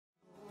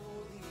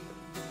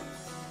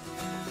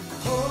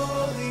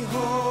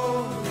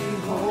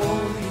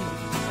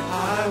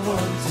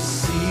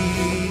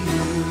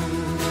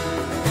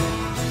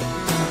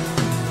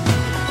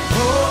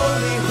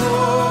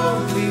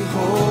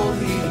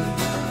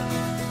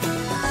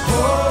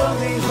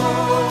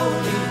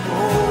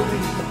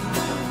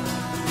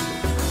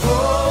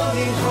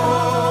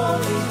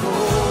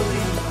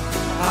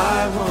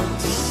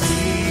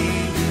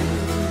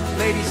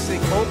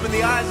Open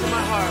the eyes of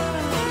my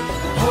heart.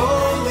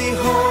 Holy,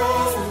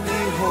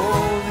 holy,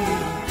 holy.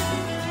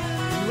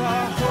 You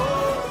are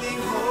holy,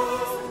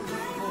 holy,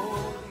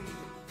 holy.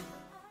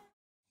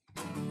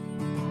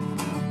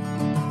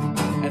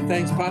 And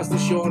thanks, Pastor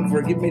Sean,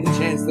 for giving me the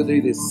chance to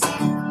do this.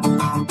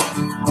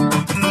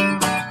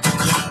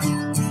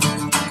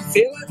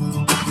 Feel it?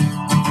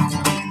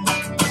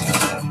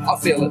 I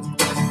feel it.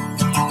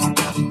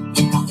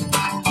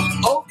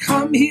 Oh,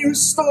 come hear a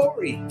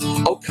story.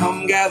 Oh,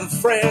 come gather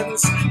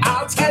friends.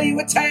 I'll tell you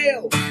a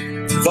tale,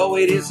 though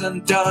it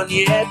isn't done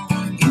yet.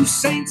 You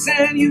saints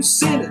and you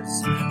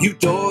sinners, you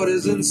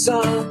daughters and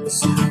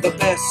sons, the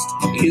best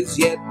is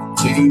yet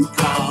to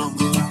come.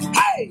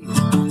 Hey!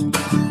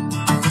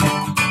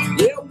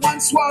 There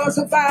once was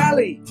a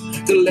valley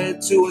that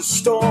led to a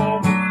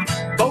storm.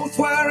 Both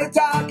were a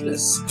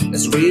darkness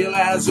as real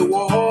as a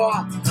war,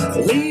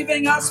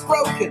 leaving us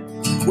broken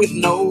with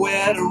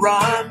nowhere to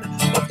run.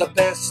 But the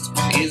best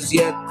is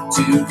yet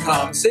to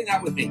come. Sing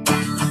that with me.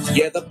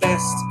 Yeah, the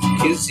best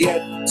is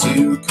yet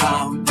to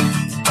come.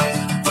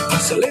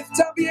 So lift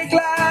up your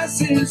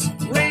glasses,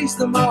 raise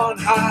them on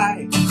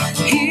high.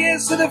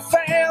 Here's to the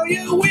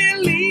failure we're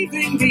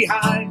leaving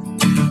behind.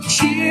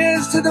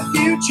 Cheers to the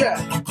future,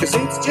 'cause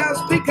it's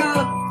just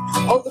begun.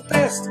 Oh, the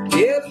best,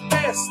 yeah, the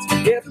best,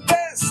 yeah, the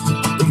best.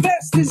 The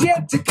best is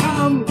yet to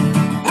come.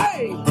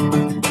 Hey!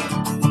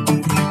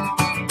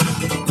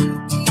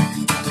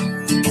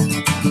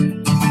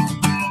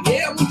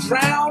 Yeah, we'll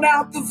drown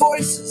out the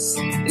voices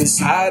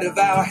inside of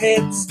our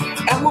heads,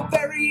 and we'll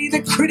bury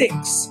the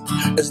critics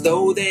as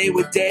though they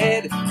were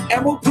dead,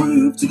 and we'll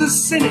prove to the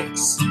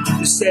cynics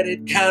who said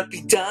it can't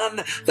be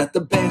done that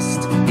the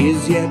best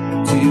is yet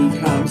to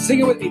come. Sing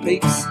it with me,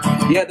 peeps.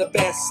 Yeah, the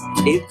best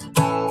is...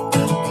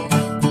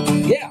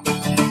 Yeah.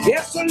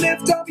 Yeah, so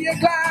lift up your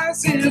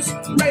glasses,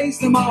 raise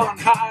them on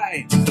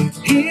high.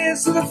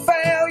 Here's to the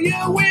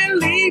failure we're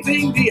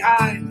leaving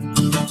behind.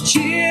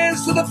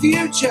 Cheers to the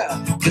future,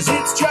 'cause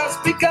it's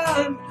just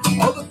begun.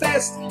 Oh, the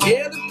best,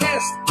 yeah, the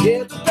best,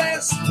 yeah, the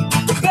best.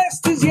 The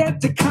best is yet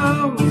to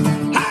come.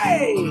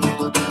 Hey!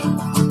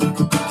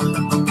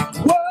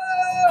 Whoa!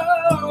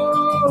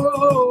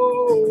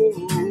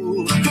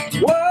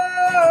 Whoa!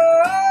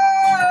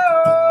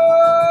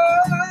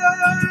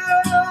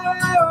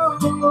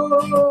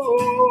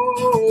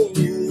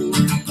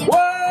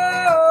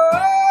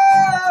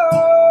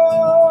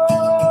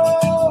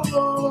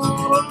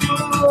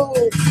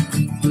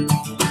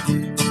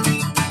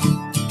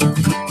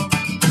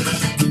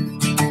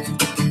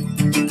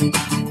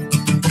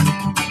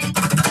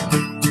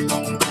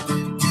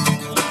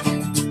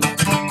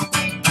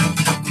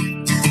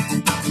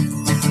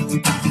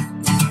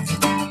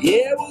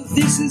 Yeah, well,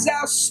 this is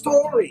our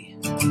story,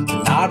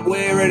 not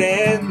where it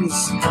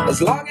ends.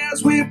 As long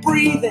as we're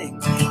breathing,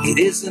 it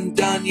isn't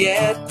done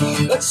yet.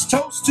 Let's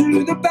toast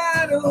to the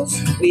battles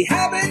we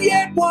haven't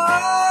yet won,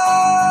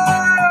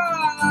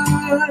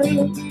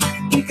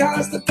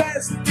 because the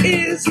best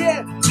is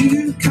yet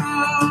to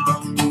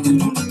come.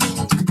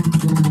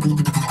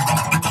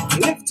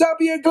 Lift up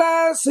your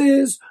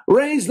glasses,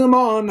 raise them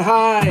on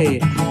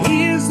high.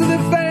 Here's to the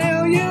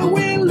failure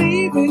we're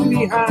leaving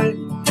behind.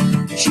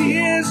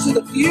 Cheers to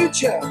the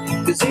future,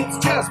 'cause it's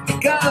just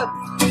begun.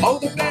 Oh,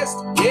 the best,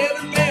 yeah,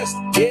 the best,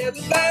 yeah,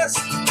 the best.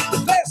 The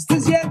best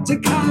is yet to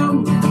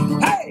come.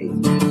 Hey!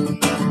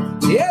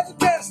 Yeah, the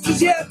best is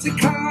yet to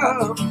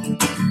come.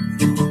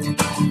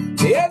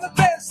 Yeah, the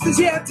best is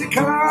yet to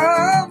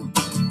come.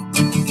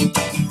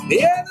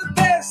 Yeah, the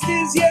best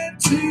is yet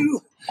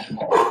to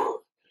come.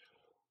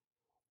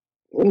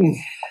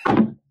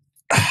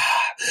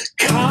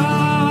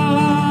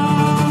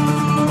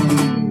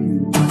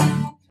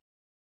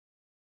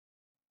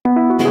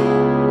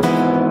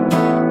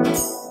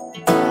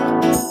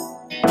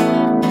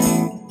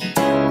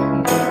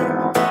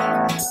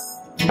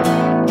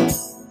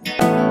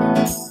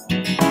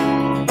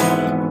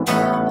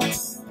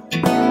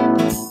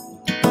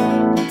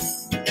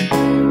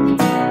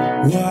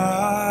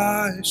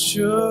 Why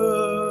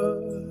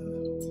should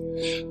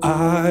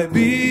I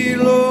be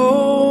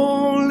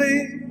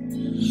lonely,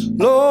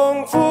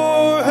 long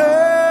for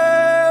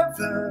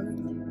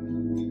heaven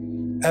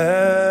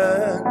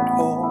and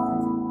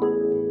home,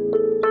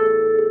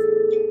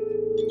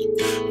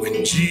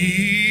 when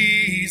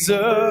Jesus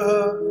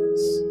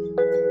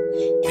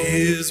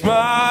is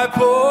my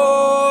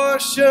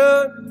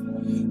portion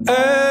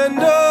and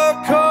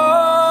a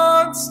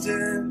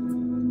constant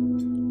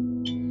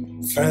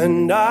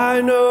friend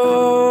I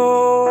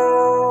know?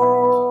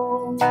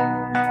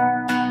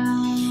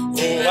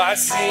 Oh, I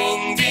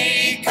sing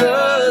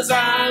because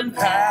I'm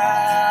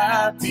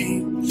happy,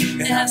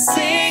 and I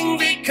sing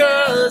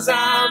because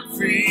I'm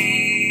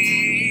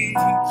free.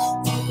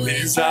 Oh,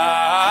 his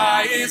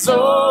eye is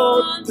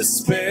on the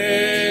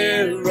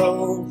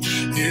sparrow,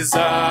 his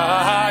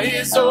eye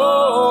is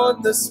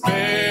on the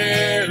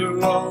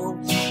sparrow,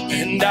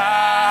 and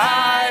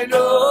I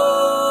know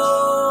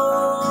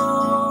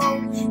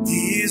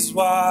he's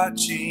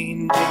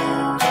watching me.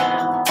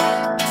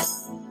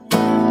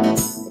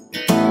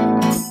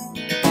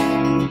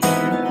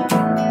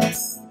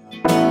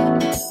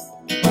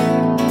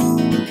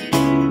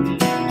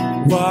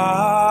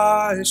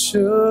 Why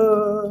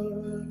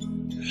should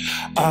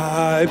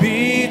I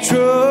be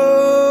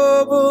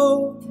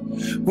troubled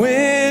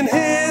when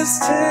his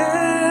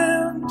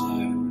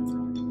tender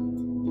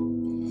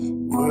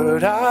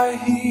word I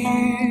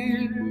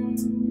hear?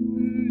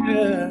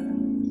 Yeah.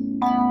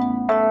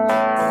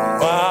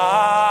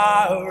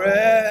 I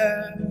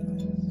rest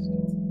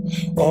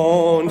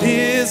on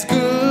his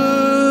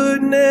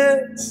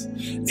goodness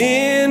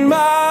in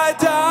my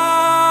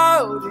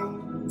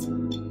doubting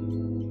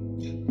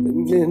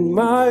and in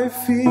my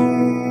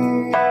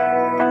fear.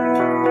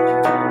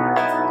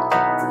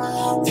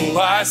 Oh,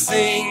 I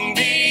sing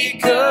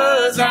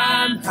because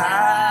I'm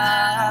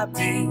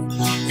happy,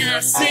 and I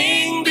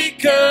sing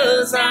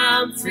because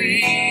I'm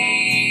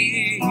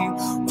free.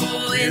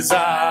 Oh, his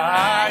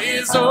eye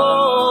is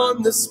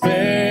on the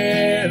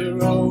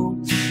sparrow,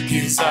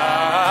 his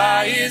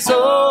eye is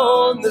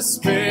on the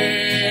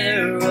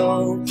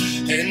sparrow,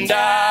 and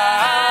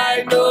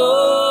I know.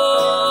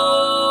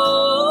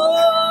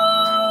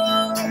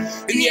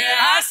 And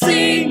yeah, I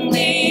sing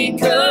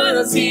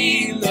because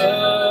he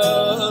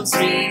loves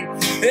me,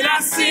 and I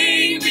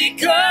sing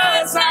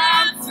because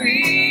I'm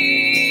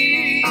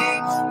free.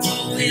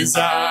 Oh, his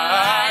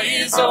eye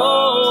is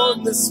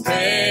on the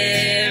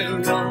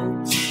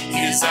sparrow,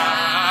 his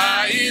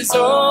eye is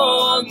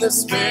on the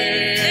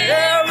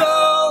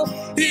sparrow,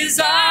 his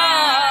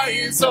eye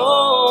is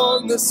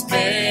on the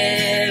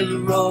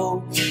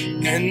sparrow,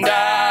 and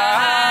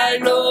I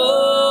know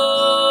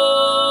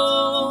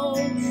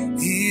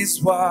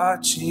he's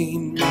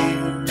watching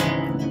me.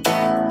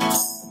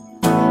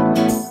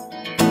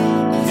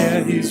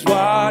 Yeah, he's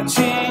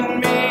watching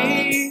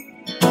me.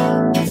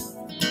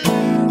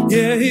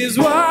 Yeah, he's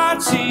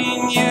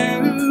watching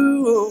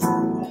you.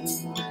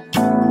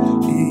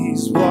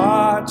 He's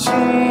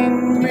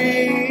watching me.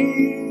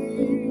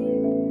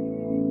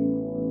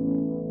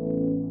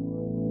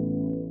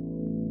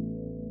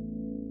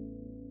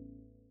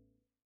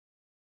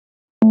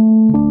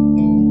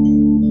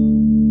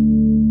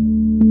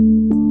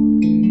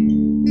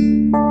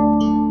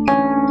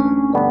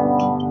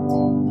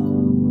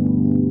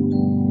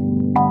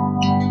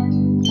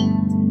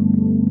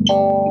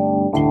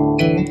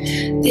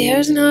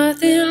 There's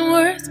nothing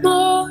worth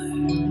more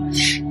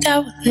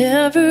that will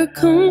ever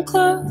come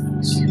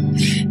close.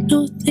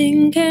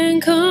 Nothing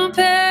can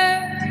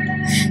compare.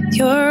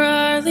 You're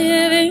our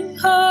living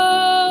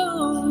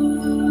hope.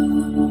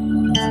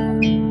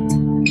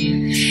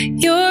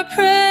 Your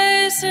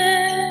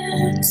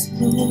presence,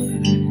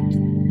 Lord.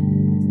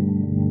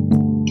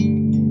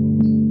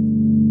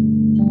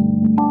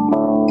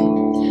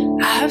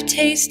 I've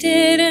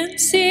tasted and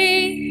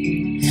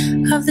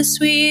seen of the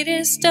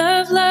sweetest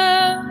of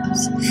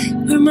loves,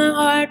 where my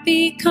heart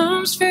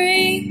becomes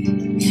free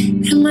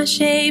and my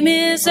shame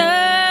is undone.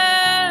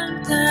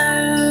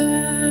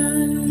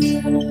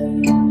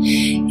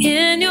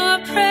 In your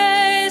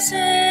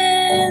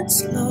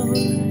presence, Lord.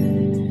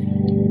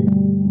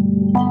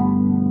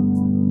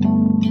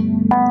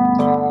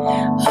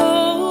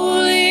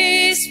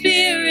 Holy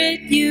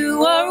Spirit,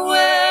 you are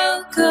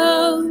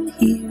welcome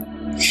here.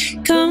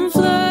 Come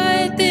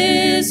flood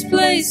this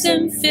place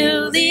and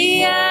fill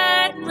the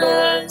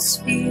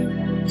atmosphere.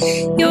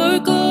 Your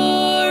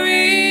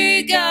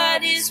glory,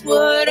 God, is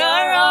what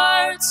our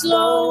hearts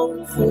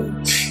long for.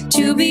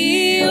 To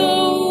be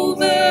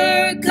overcome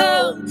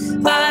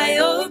by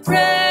your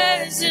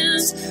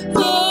presence,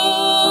 Lord.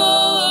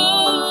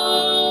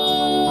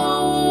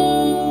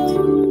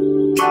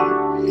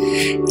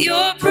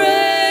 Your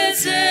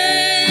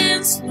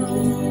presence,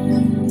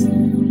 Lord.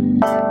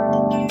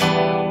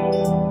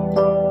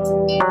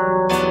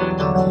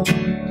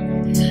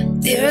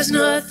 There's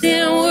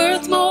nothing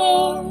worth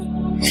more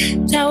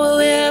that will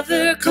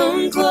ever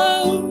come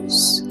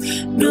close.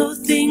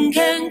 Nothing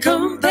can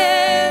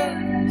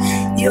compare.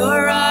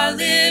 You're our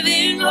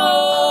living hope.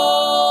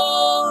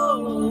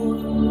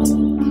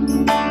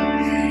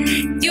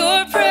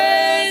 Your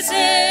presence,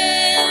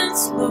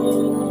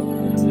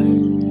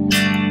 Lord.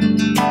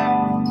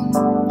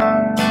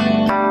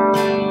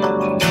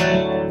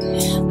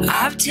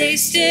 I've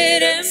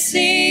tasted and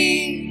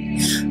seen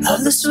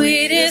of the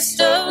sweetest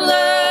of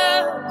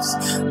loves,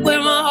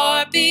 where my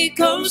heart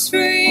becomes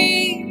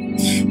free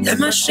and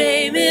my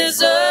shame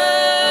is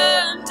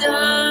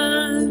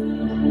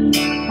undone.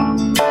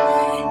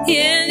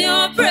 In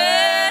your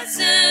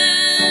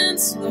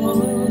presence,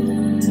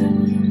 Lord.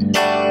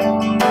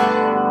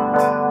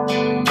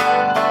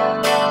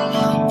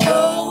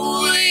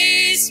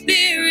 Holy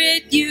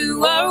Spirit,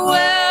 you are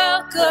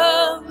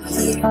welcome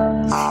here.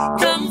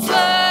 Come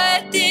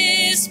flood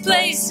this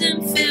place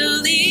and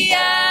fill the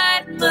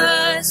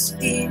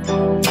atmosphere.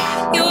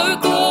 Your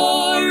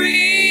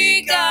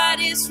glory, God,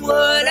 is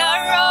what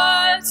our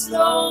hearts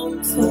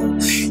long for.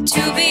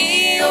 To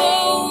be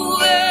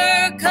over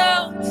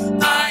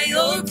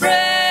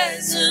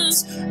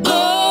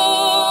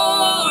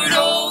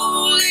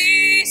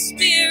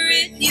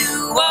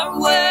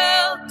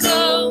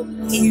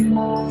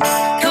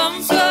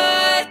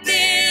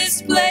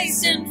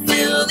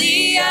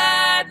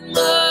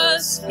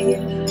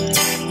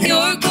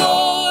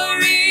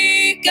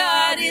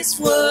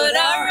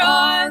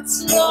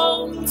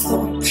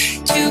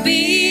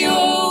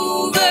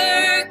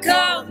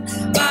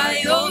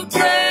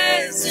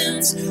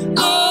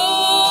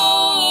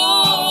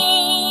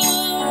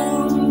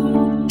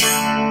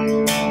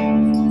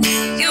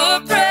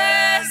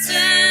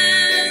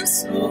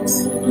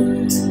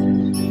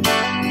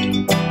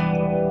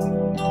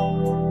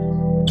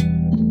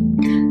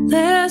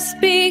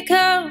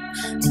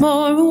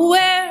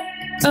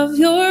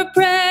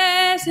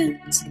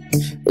presence.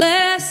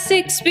 Let us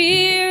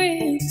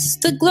experience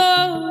the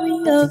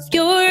glory of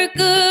your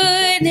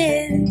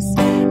goodness.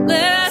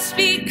 Let us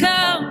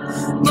become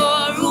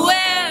more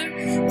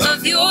aware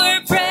of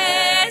your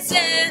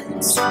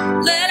presence.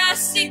 Let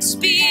us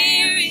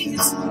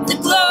experience the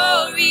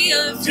glory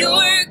of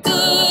your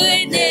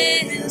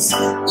goodness.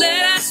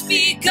 Let us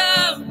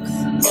become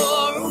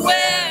more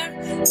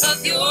aware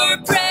of your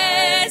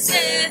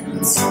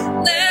presence.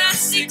 Let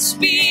us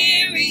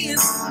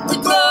experience the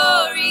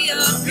glory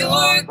of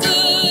your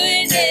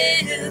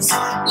goodness.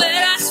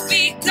 Let us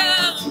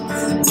become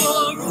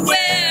more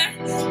aware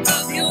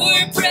of your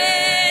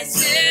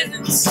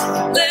presence.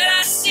 Let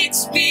us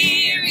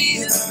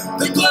experience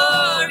the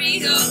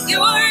glory of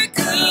your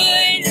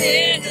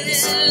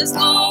goodness,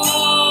 Lord.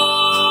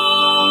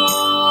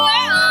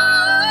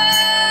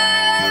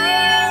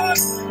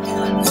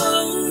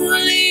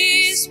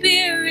 Holy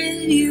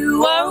Spirit,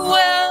 you are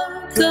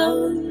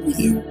welcome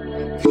here.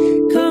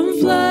 Come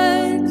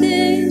flood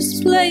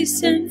this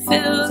place and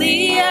fill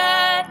the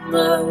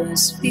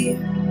atmosphere.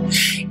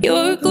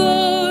 Your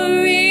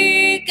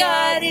glory,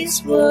 God,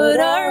 is what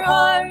our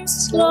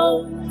hearts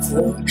long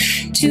for.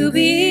 To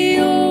be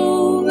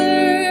overcome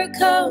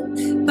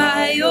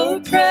by your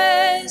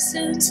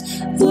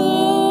presence, Lord.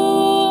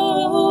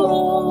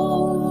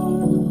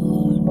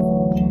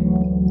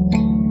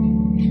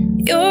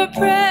 Your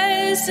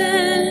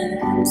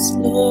presence,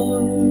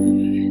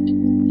 Lord.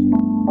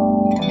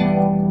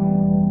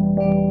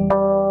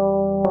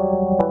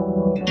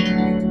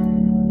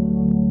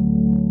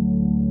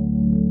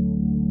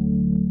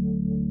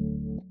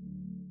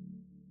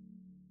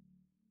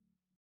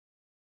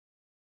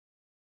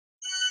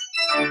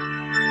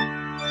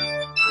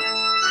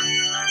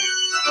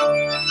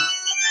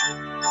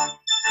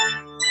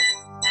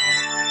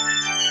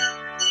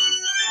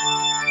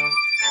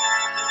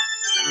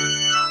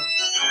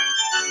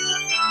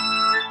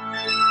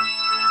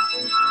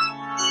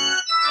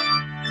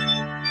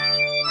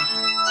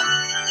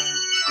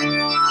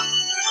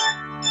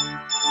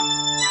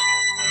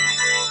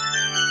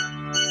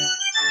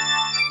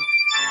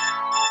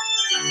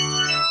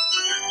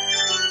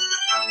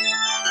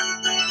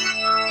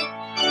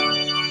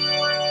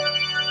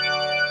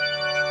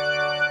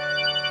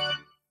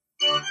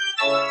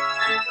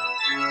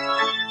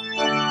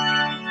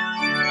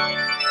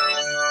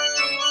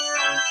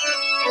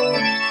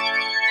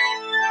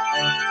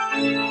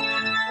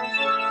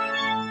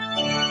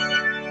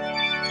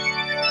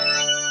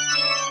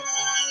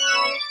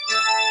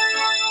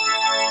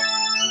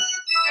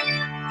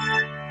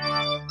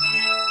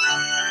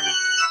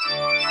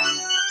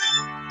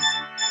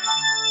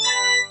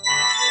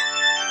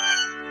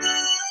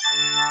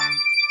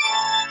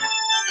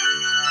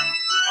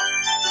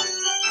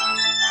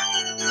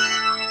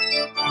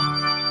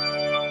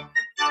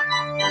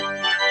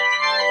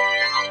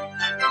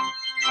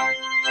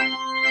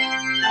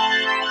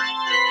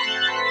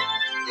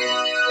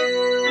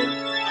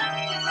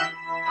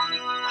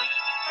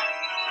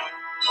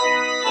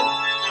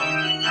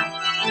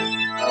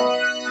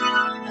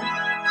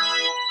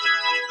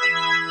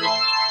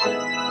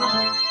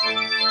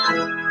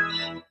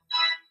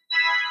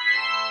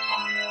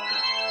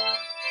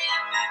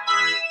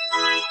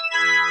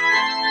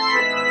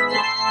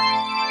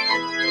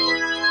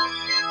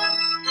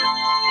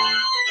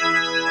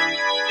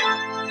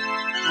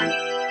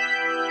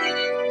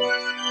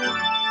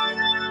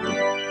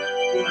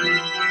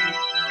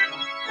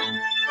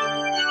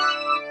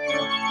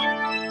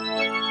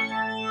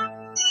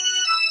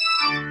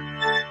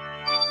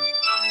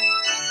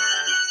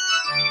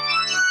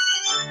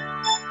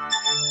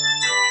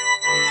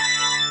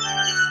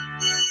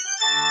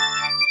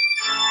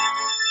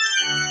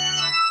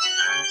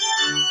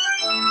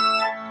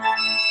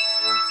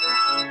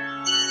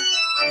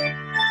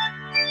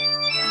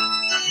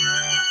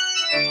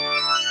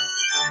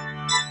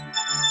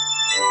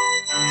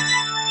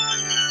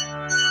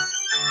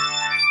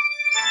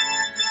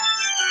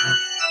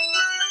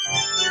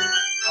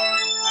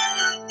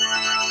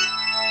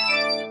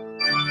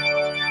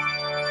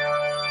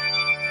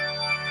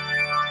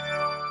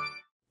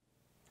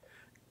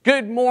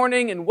 Good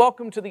morning and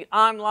welcome to the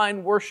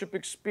online worship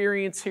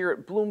experience here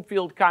at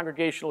Bloomfield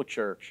Congregational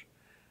Church,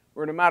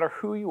 where no matter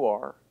who you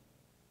are,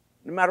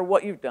 no matter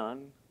what you've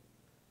done,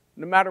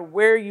 no matter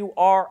where you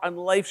are on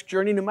life's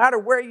journey, no matter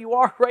where you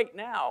are right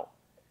now,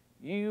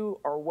 you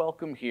are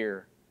welcome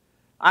here.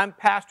 I'm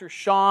Pastor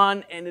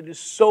Sean, and it is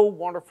so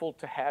wonderful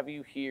to have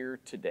you here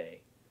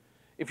today.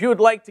 If you would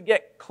like to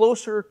get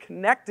closer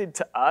connected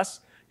to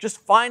us, just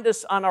find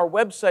us on our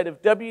website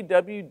of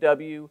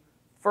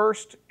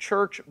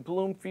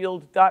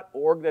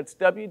www.firstchurchbloomfield.org. That's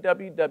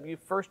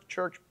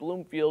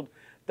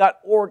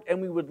www.firstchurchbloomfield.org,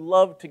 and we would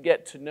love to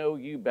get to know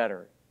you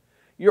better.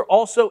 You're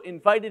also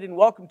invited and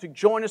welcome to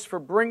join us for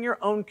Bring Your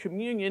Own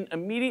Communion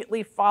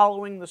immediately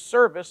following the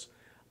service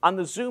on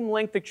the Zoom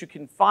link that you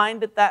can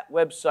find at that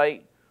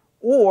website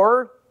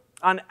or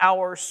on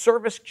our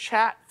service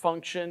chat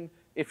function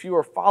if you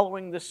are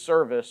following this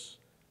service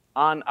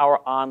on our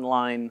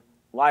online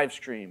live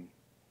stream.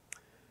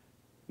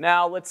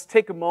 Now let's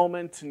take a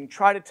moment and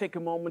try to take a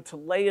moment to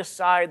lay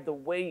aside the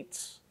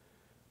weights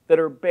that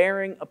are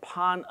bearing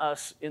upon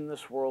us in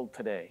this world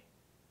today.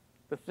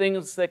 The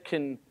things that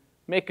can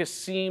make us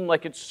seem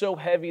like it's so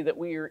heavy that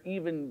we are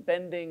even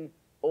bending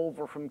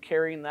over from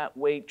carrying that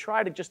weight.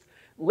 Try to just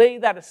lay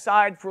that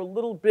aside for a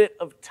little bit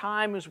of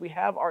time as we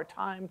have our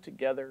time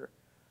together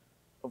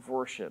of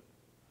worship.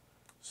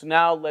 So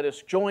now let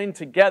us join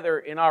together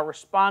in our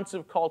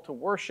responsive call to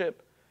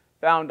worship,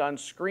 found on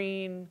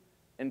screen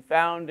and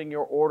found in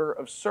your order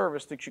of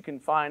service that you can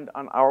find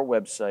on our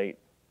website.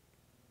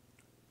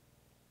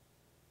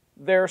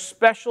 There are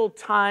special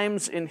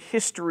times in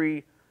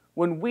history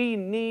when we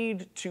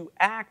need to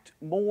act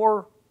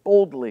more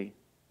boldly.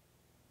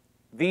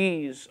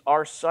 These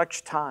are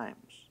such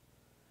times.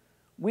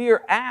 We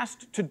are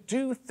asked to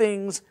do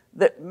things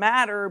that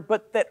matter,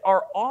 but that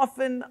are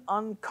often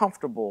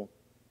uncomfortable.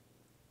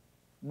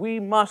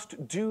 We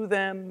must do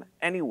them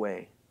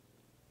anyway.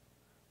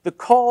 The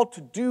call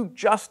to do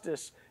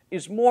justice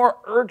is more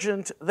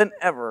urgent than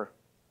ever.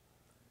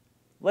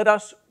 Let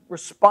us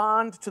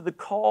respond to the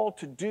call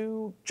to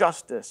do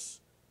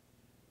justice,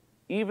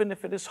 even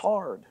if it is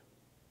hard,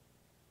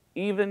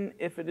 even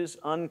if it is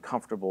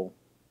uncomfortable.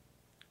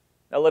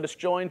 Now let us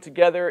join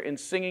together in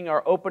singing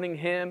our opening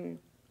hymn.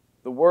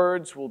 The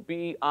words will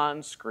be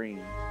on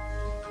screen.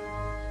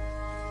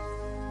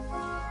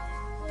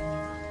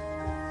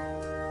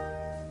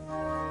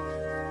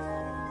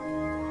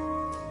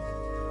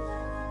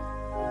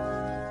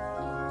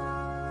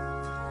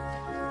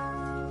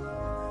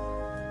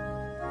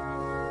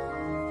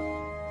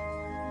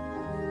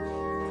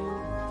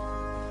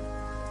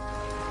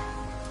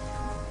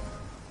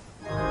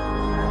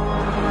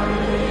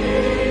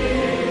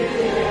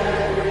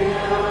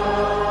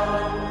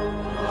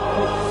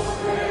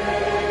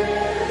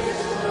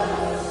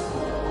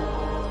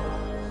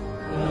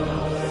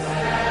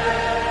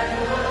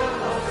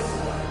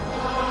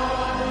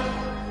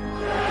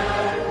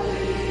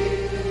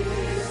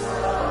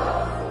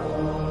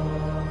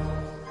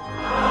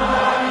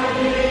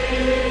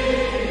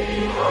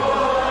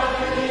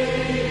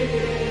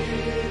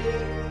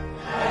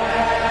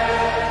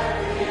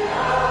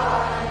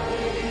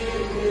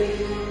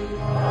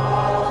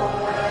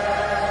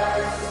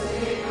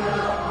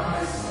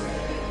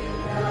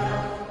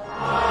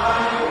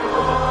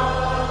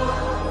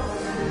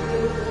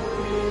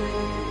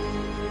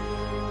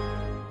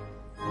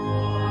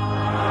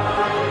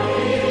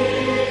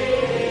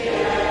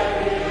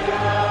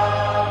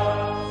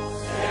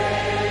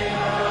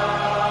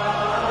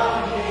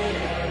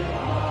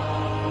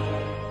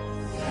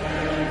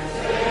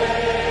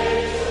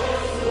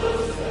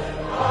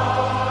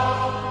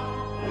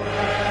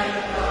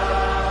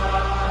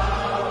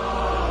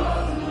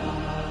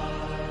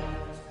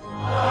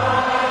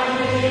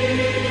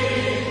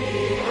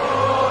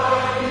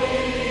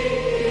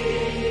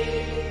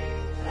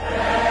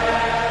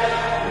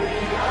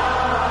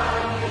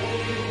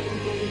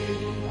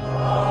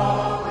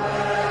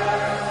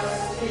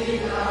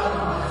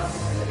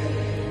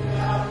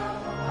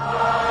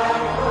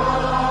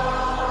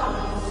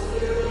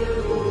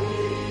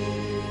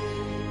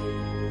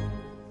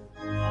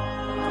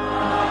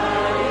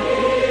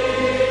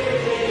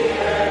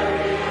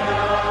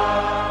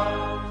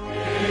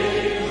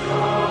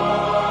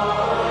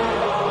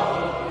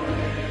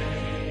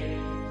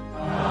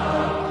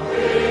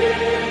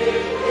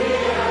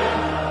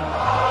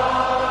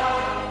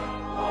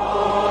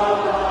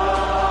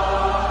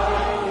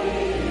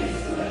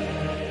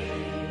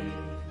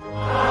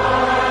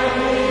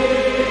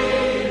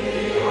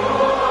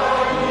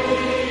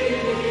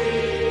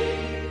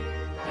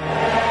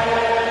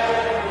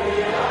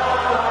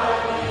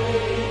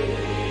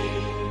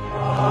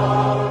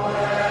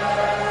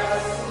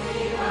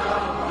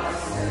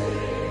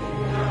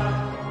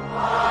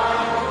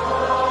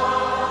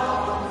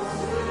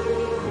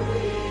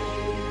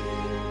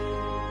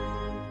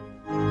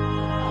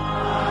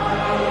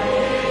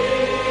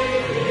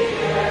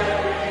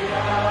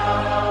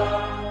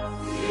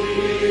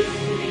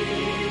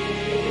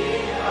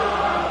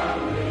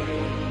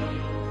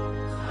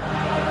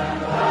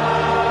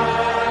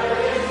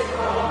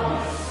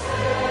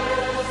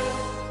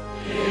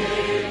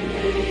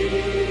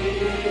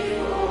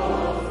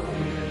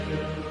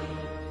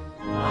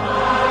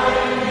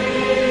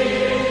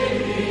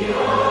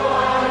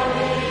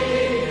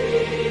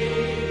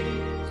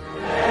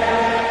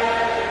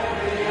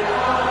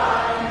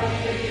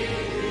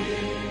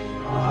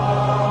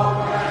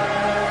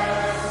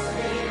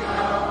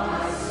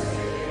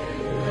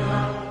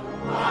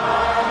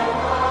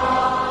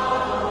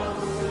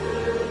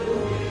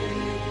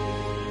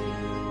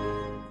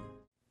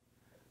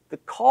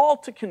 call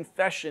to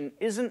confession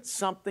isn't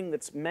something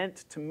that's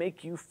meant to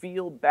make you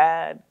feel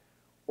bad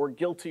or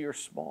guilty or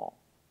small.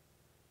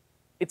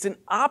 It's an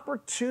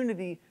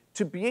opportunity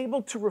to be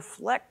able to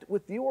reflect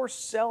with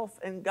yourself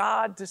and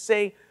God to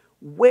say,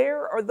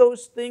 where are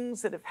those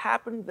things that have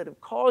happened that have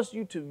caused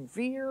you to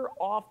veer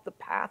off the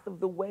path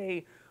of the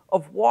way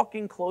of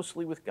walking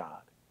closely with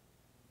God?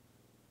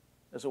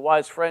 As a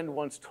wise friend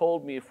once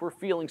told me, if we're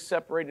feeling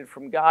separated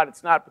from God,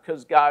 it's not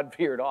because God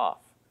veered off.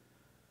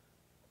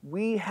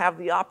 We have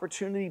the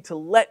opportunity to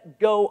let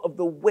go of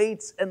the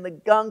weights and the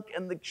gunk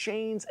and the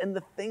chains and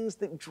the things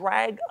that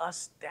drag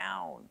us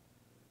down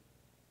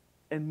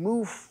and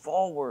move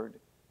forward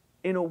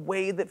in a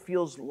way that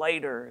feels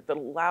lighter, that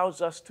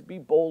allows us to be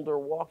bolder,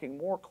 walking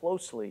more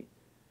closely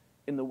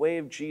in the way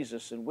of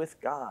Jesus and with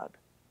God.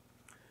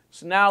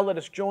 So now let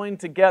us join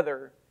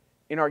together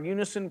in our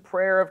unison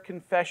prayer of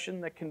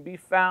confession that can be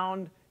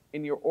found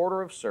in your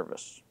order of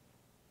service.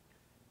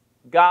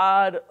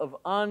 God of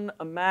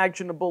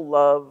unimaginable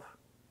love,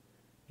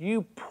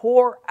 you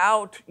pour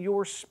out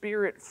your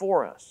Spirit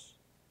for us.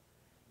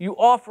 You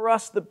offer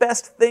us the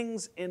best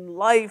things in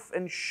life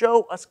and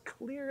show us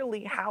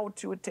clearly how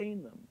to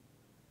attain them.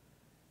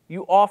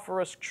 You offer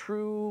us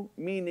true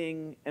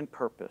meaning and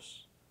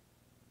purpose.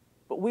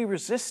 But we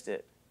resist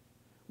it.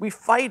 We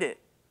fight it.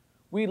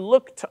 We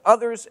look to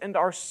others and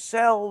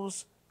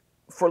ourselves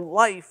for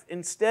life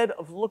instead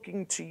of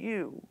looking to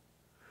you.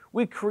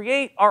 We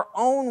create our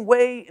own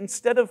way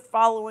instead of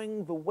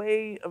following the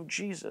way of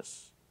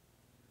Jesus.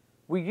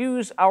 We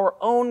use our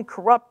own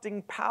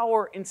corrupting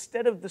power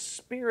instead of the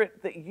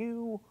Spirit that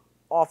you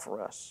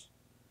offer us.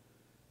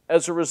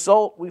 As a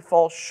result, we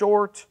fall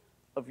short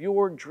of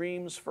your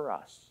dreams for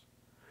us.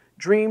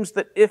 Dreams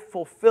that, if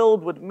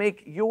fulfilled, would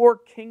make your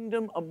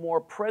kingdom a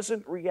more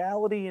present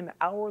reality in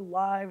our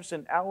lives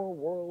and our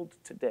world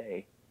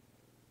today.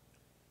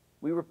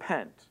 We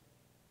repent.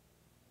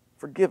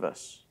 Forgive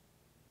us.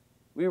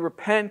 We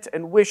repent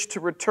and wish to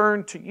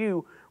return to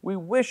you. We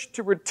wish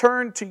to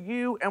return to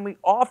you, and we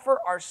offer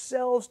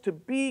ourselves to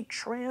be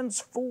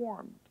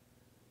transformed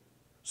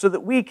so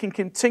that we can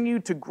continue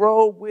to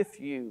grow with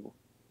you.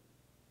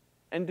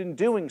 And in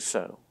doing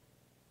so,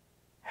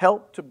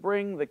 help to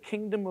bring the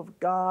kingdom of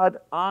God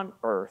on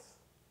earth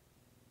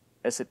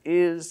as it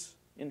is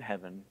in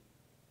heaven.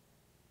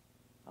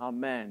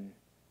 Amen.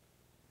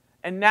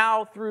 And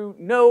now, through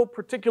no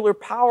particular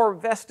power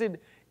vested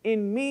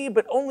in me,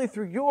 but only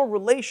through your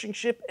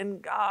relationship in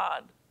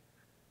God,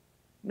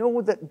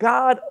 know that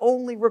God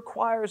only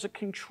requires a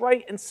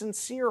contrite and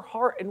sincere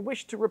heart and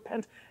wish to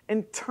repent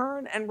and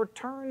turn and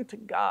return to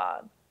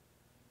God.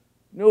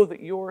 Know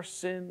that your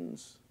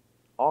sins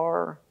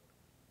are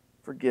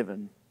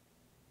forgiven.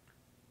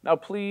 Now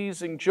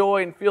please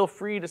enjoy and feel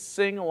free to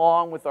sing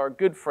along with our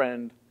good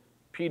friend,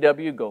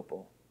 P.W.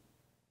 Gopal.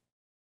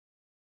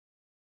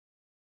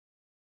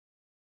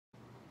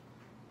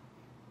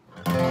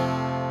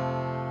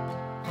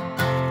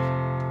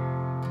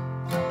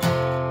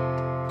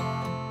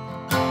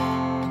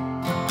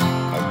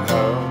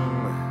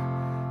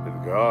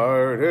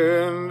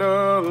 Garden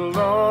alone,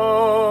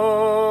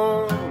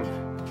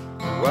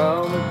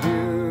 while the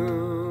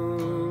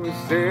dew is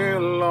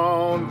still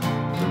on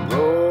the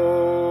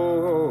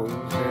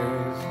roses,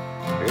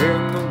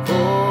 in the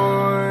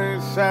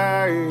voice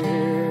I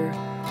hear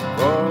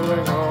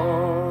falling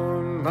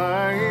on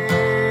my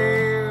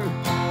ear,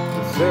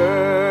 the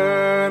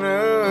Son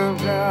of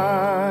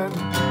God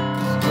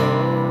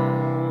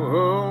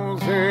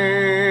discloses,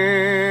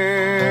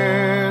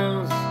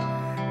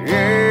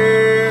 yeah.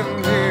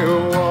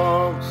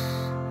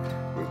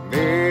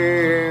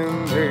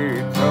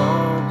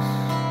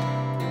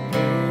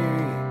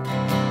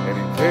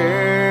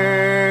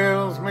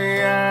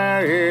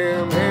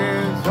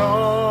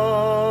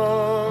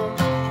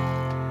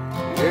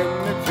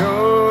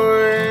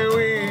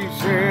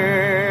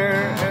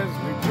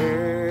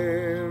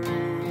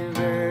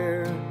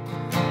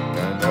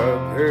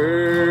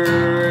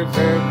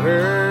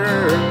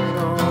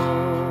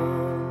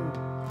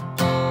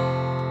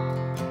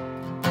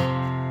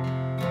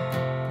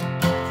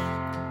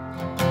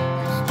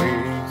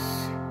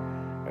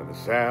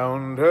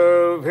 Sound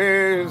of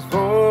his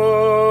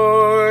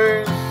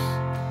voice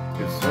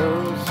is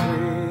so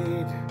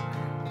sweet,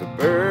 the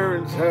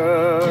birds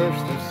hush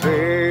their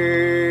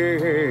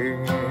singing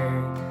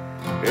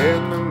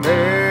in the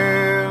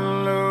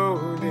melody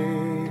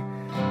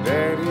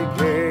that he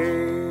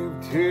gave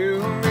to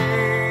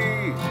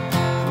me.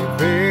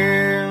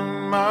 Within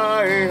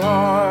my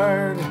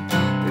heart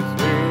is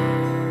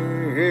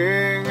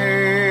ringing,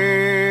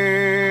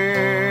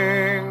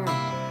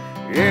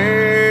 yeah.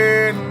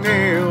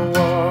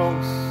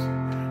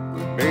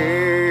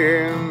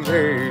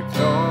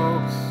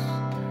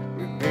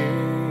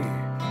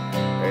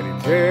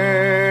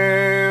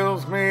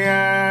 Tells me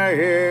I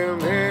am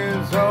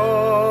his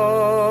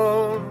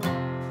own,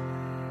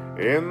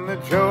 in the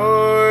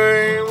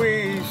joy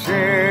we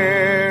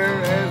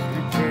share as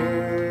we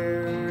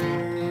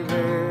tarry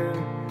there,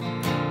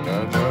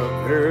 none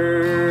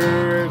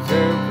other has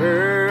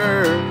ever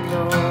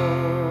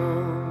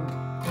known.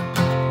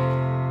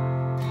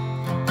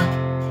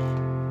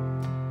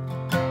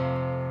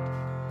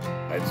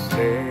 I'd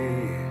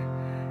stay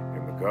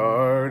in the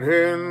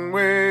garden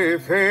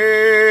with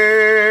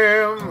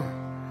him,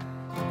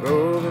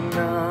 though the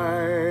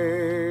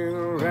night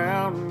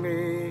around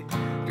me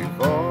be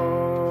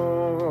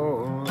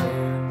falling,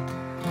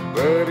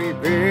 but he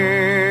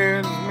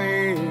bids me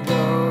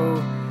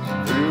go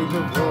through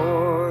the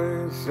void.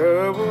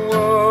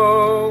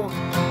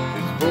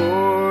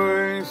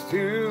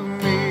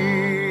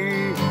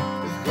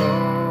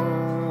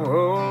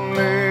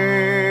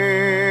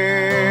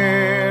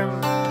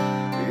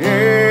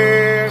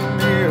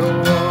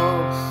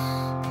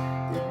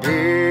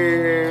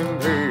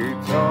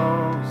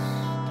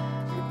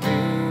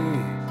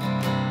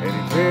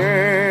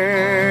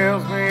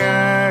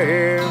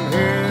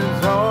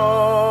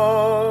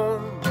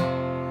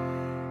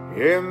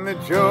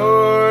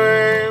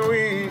 joy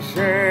we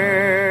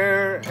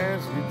share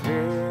as we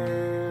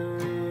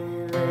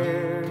tarry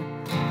there,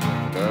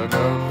 none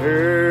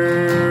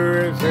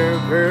others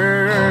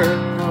ever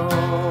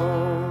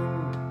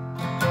known.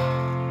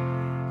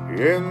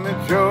 In the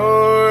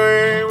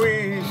joy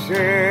we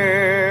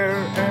share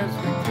as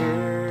we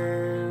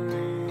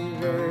tarry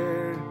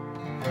there,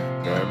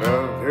 none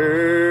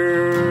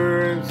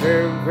others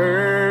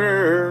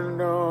ever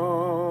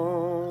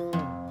known.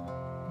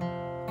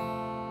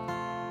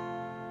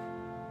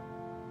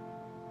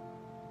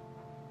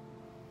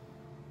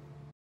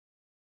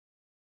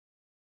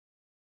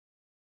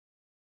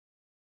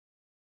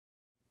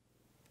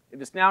 It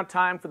is now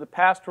time for the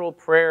pastoral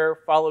prayer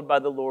followed by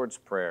the Lord's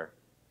Prayer.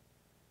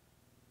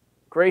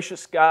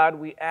 Gracious God,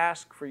 we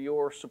ask for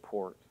your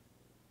support.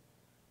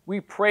 We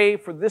pray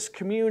for this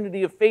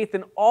community of faith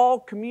and all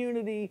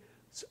communities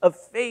of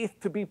faith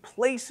to be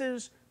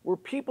places where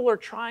people are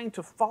trying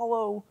to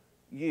follow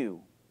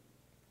you,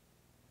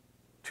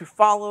 to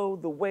follow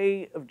the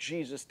way of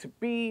Jesus, to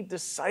be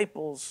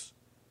disciples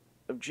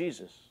of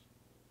Jesus.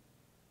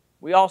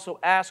 We also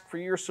ask for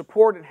your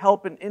support and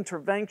help and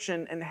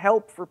intervention and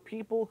help for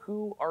people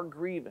who are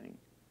grieving,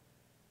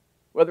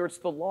 whether it's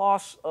the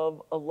loss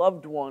of a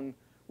loved one,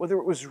 whether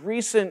it was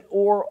recent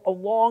or a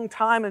long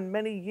time and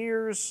many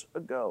years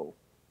ago.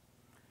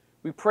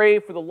 We pray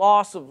for the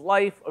loss of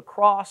life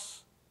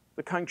across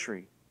the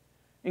country,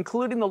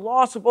 including the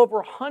loss of over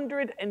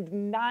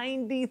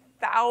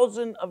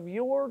 190,000 of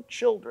your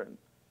children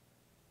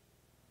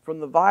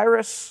from the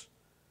virus,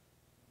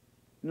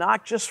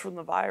 not just from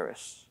the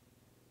virus.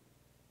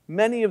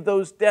 Many of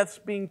those deaths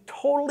being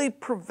totally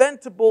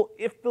preventable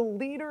if the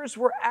leaders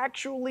were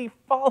actually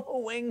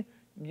following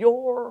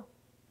your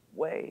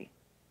way.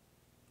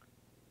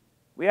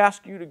 We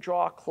ask you to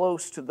draw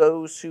close to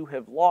those who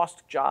have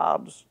lost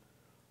jobs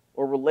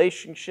or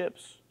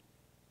relationships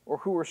or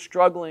who are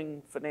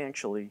struggling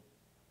financially.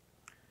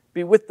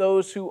 Be with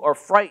those who are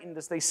frightened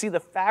as they see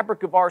the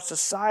fabric of our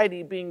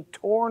society being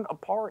torn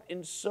apart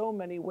in so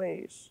many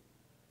ways.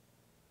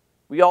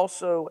 We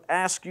also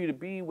ask you to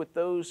be with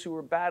those who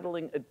are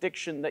battling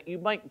addiction, that you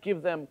might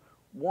give them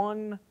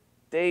one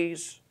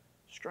day's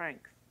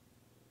strength.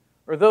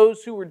 Or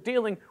those who are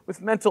dealing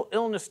with mental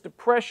illness,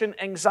 depression,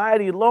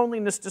 anxiety,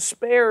 loneliness,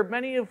 despair,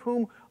 many of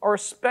whom are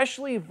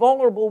especially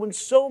vulnerable when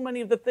so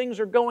many of the things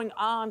are going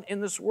on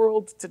in this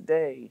world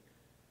today.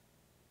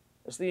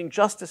 As the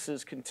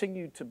injustices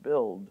continue to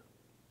build,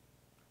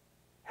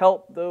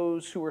 help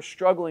those who are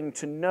struggling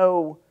to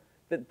know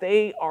that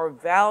they are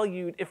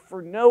valued, if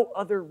for no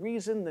other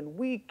reason than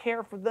we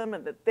care for them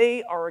and that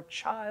they are a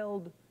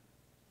child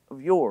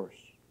of yours.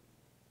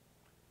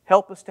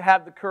 Help us to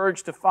have the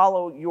courage to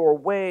follow your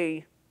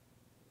way.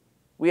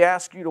 We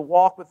ask you to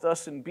walk with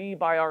us and be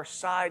by our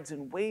sides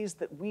in ways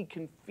that we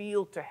can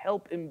feel, to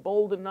help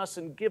embolden us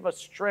and give us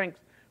strength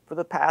for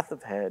the path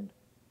ahead.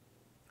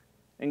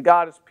 And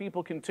God, as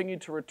people continue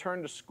to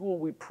return to school,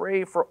 we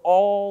pray for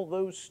all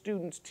those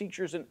students,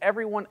 teachers, and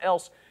everyone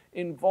else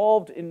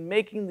involved in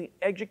making the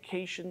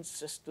education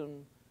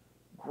system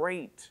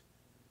great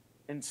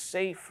and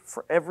safe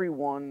for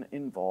everyone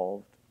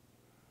involved.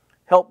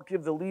 Help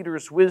give the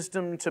leaders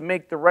wisdom to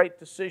make the right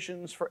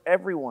decisions for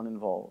everyone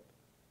involved,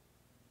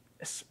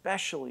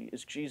 especially,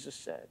 as Jesus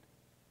said,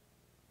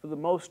 for the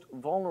most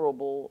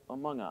vulnerable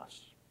among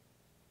us.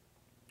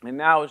 And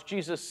now, as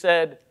Jesus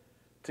said,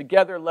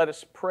 together let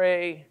us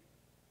pray,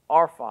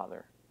 Our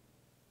Father,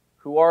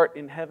 who art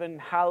in heaven,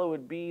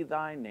 hallowed be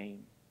thy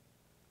name.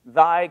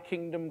 Thy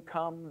kingdom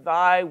come,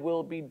 thy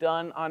will be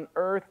done on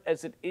earth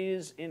as it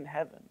is in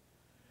heaven.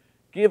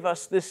 Give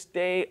us this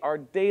day our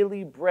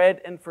daily bread,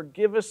 and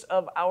forgive us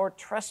of our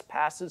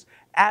trespasses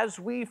as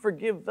we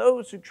forgive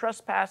those who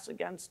trespass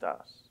against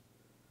us.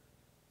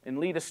 And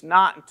lead us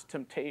not into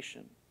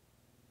temptation,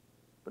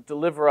 but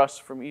deliver us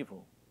from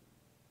evil.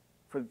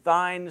 For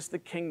thine is the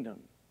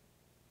kingdom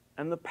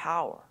and the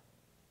power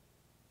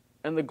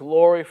and the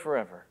glory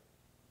forever.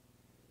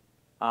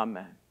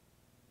 Amen.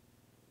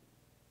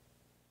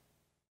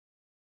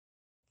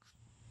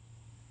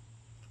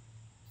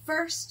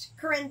 1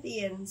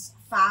 Corinthians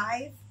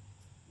 5,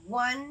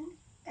 1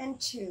 and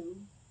 2,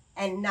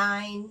 and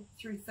 9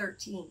 through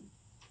 13.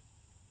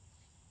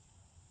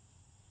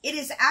 It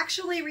is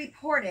actually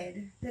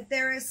reported that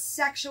there is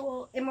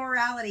sexual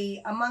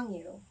immorality among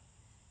you,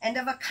 and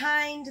of a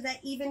kind that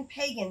even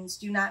pagans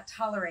do not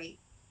tolerate.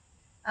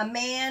 A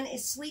man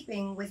is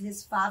sleeping with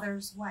his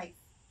father's wife,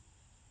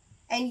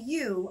 and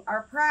you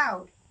are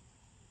proud.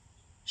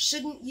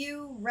 Shouldn't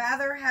you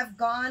rather have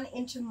gone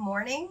into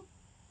mourning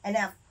and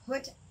have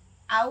put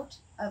out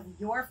of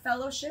your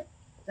fellowship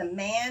the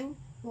man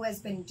who has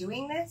been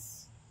doing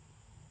this?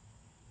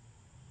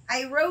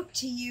 I wrote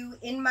to you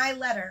in my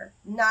letter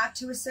not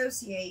to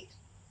associate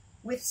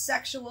with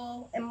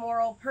sexual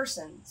immoral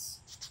persons,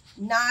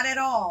 not at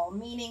all,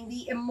 meaning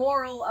the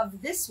immoral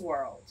of this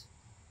world,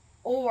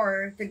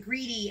 or the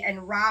greedy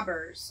and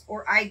robbers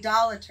or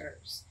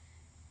idolaters,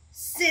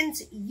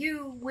 since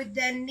you would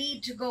then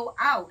need to go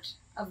out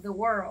of the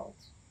world.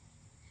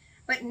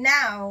 But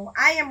now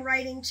I am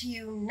writing to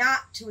you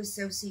not to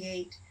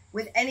associate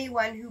with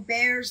anyone who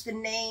bears the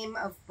name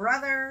of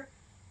brother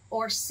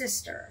or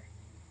sister,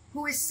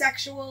 who is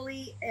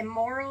sexually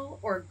immoral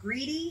or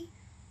greedy,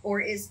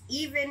 or is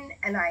even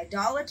an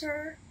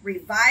idolater,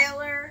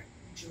 reviler,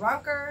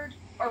 drunkard,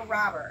 or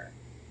robber.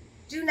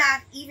 Do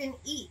not even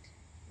eat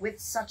with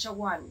such a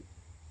one.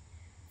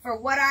 For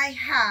what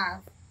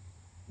have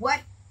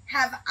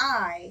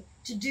I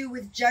to do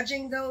with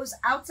judging those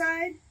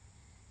outside?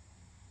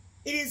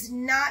 It is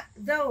not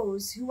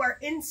those who are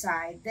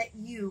inside that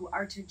you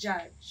are to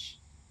judge.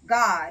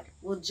 God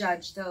will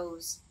judge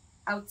those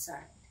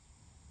outside.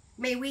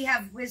 May we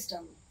have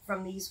wisdom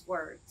from these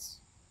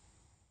words.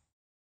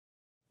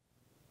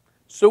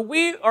 So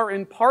we are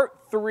in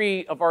part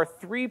 3 of our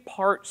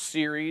 3-part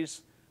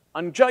series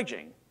on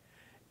judging.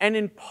 And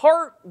in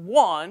part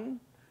 1,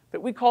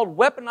 that we called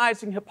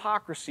Weaponizing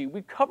Hypocrisy,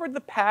 we covered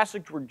the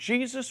passage where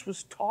Jesus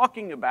was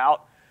talking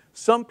about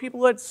some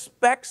people who had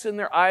specks in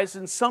their eyes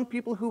and some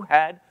people who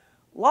had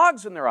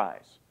logs in their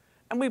eyes.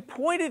 And we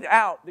pointed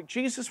out that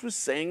Jesus was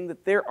saying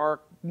that there are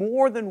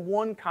more than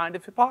one kind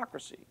of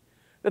hypocrisy,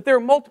 that there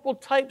are multiple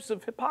types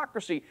of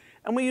hypocrisy.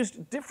 And we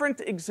used different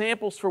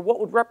examples for what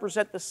would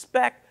represent the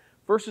speck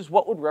versus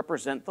what would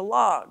represent the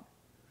log.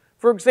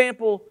 For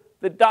example,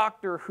 the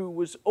doctor who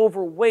was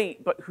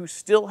overweight but who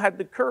still had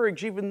the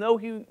courage, even though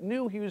he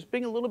knew he was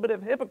being a little bit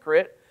of a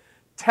hypocrite,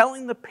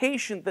 telling the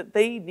patient that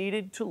they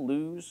needed to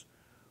lose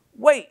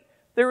weight.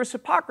 There is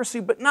hypocrisy,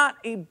 but not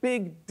a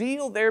big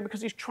deal there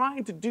because he's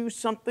trying to do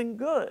something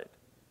good.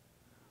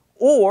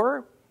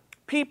 Or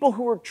people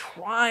who are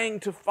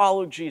trying to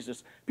follow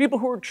Jesus, people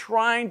who are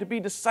trying to be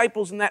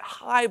disciples in that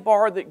high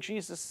bar that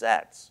Jesus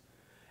sets,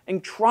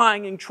 and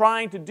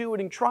trying to do it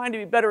and trying to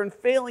be better and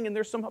failing, and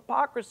there's some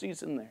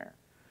hypocrisies in there.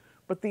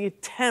 But the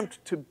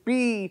attempt to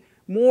be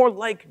more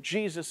like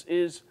Jesus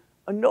is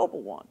a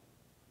noble one.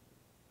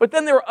 But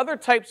then there are other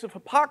types of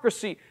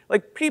hypocrisy,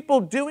 like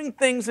people doing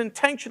things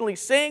intentionally,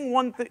 saying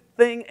one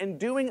thing and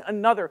doing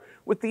another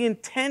with the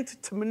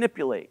intent to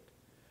manipulate.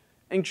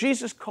 And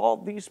Jesus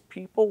called these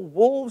people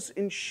wolves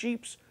in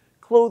sheep's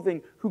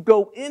clothing, who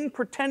go in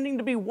pretending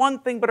to be one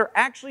thing but are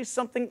actually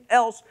something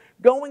else,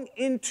 going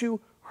in to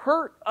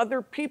hurt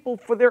other people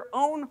for their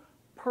own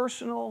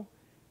personal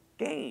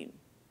gain.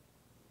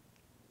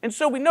 And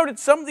so we noted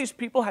some of these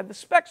people had the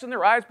specks in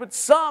their eyes, but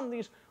some,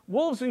 these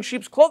wolves in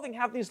sheep's clothing,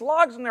 have these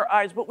logs in their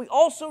eyes. But we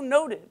also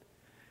noted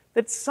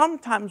that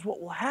sometimes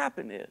what will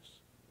happen is,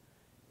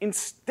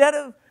 instead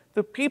of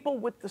the people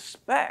with the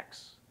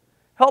specks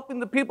helping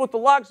the people with the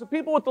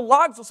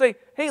logs will say,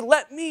 hey,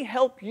 let me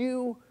help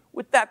you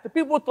with that. The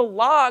people with the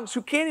logs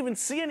who can't even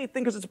see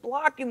anything because it's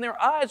blocking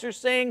their eyes are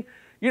saying,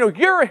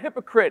 you're a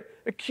hypocrite,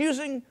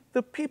 accusing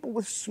the people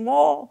with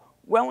small,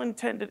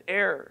 well-intended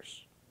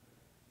errors,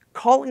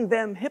 calling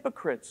them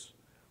hypocrites,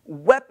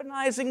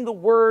 weaponizing the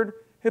word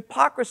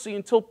hypocrisy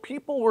until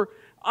people were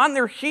on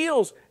their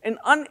heels and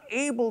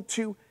unable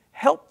to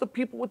help the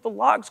people with the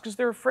logs because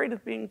they're afraid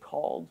of being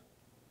called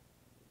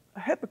a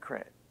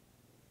hypocrite.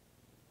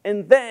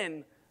 And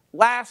then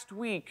last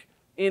week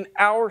in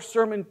our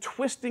sermon,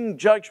 Twisting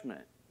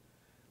Judgment,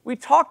 we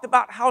talked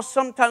about how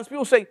sometimes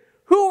people say,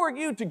 who are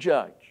you to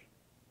judge?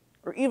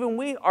 Or even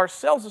we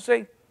ourselves will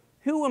say,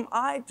 who am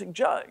I to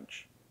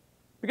judge?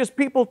 Because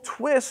people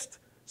twist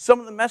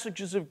some of the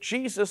messages of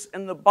Jesus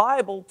and the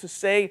Bible to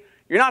say,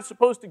 you're not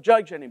supposed to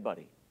judge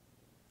anybody.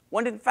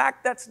 When in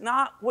fact, that's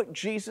not what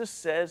Jesus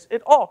says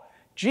at all.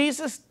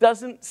 Jesus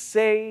doesn't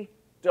say,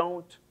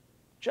 don't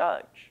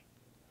judge.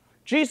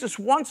 Jesus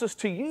wants us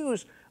to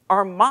use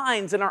our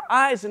minds and our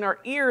eyes and our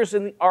ears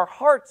and our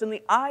hearts and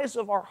the eyes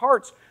of our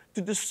hearts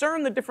to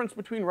discern the difference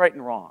between right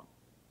and wrong.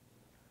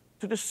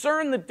 To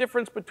discern the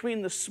difference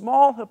between the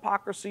small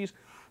hypocrisies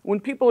when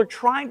people are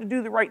trying to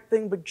do the right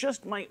thing but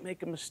just might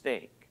make a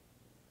mistake,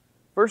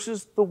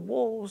 versus the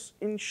wolves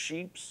in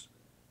sheep's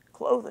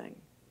clothing.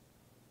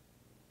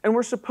 And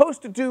we're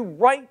supposed to do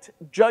right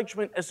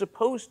judgment as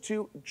opposed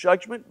to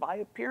judgment by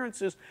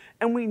appearances.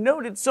 And we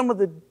noted some of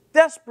the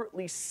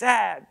desperately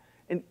sad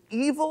and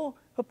evil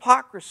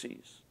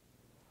hypocrisies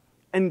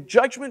and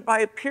judgment by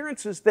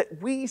appearances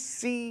that we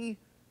see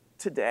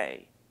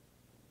today.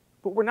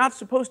 But we're not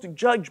supposed to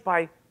judge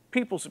by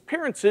people's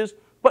appearances,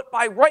 but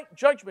by right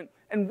judgment.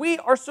 And we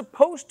are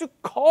supposed to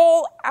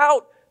call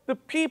out the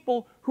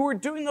people who are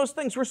doing those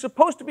things. We're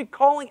supposed to be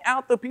calling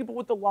out the people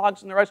with the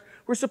logs in their eyes.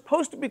 We're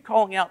supposed to be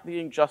calling out the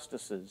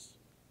injustices.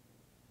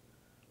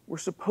 We're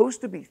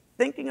supposed to be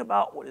thinking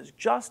about what is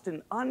just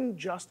and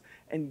unjust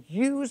and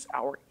use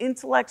our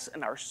intellects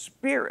and our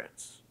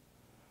spirits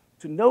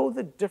to know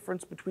the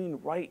difference between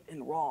right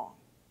and wrong.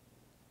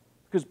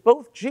 Because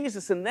both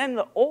Jesus and then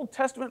the Old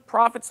Testament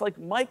prophets like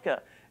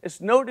Micah,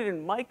 it's noted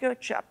in Micah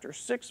chapter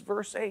 6,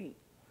 verse 8,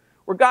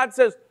 where God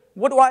says,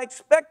 what do I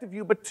expect of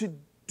you but to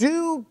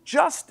do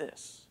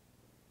justice?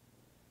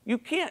 You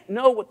can't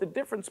know what the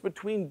difference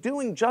between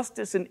doing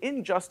justice and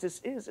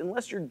injustice is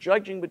unless you're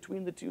judging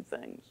between the two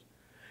things.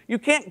 You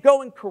can't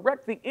go and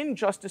correct the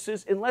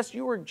injustices unless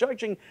you are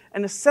judging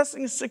and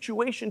assessing a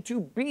situation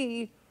to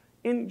be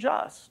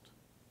unjust.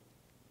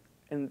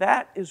 And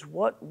that is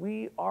what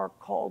we are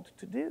called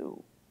to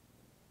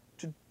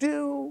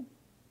do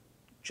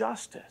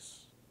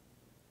justice.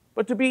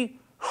 But to be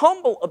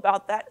humble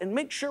about that and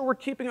make sure we're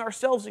keeping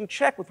ourselves in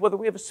check with whether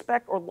we have a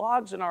speck or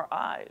logs in our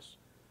eyes,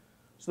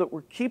 so that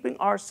we're keeping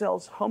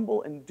ourselves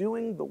humble and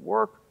doing the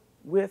work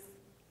with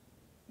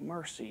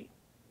mercy.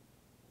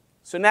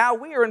 So now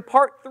we are in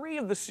part 3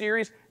 of the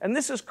series, and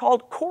this is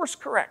called Course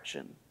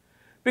Correction.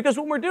 Because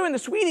when we're doing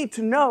this, we need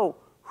to know,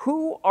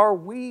 who are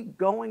we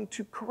going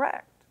to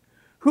correct?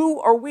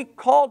 Who are we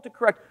called to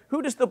correct?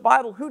 Who does the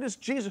Bible, who does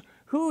Jesus,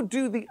 who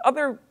do the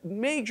other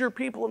major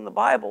people in the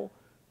Bible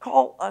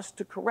call us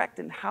to correct,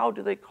 and how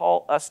do they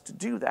call us to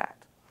do that?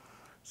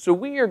 So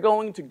we are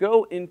going to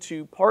go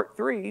into part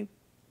 3,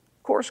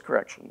 Course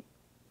Correction.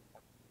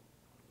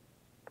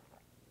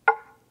 And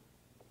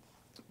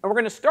we're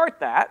going to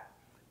start that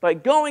by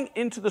going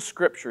into the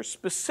Scriptures,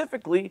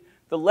 specifically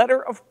the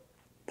letter of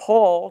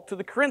Paul to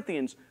the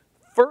Corinthians,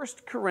 1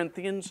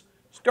 Corinthians,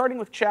 starting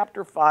with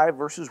chapter 5,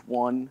 verses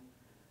 1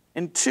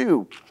 and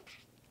 2.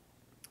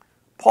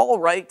 Paul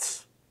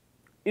writes,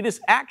 "It is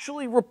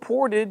actually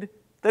reported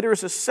that there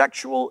is a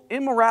sexual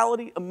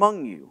immorality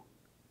among you,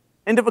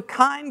 and of a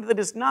kind that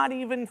is not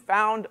even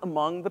found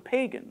among the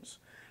pagans."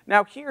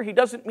 Now here he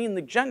doesn't mean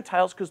the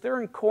Gentiles, because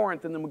they're in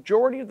Corinth, and the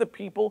majority of the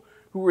people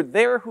who were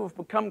there who have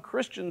become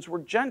Christians were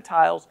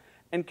Gentiles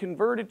and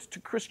converted to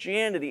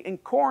Christianity.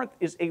 And Corinth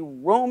is a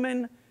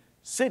Roman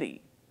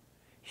city.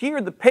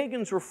 Here the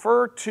pagans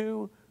refer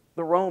to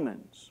the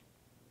Romans.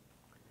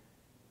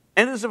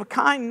 "And is of a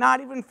kind not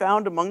even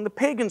found among the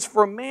pagans,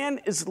 for a man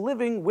is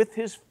living with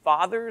his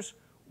father's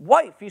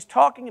wife." He's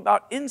talking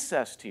about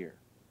incest here,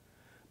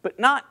 but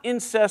not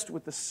incest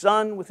with the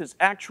son with his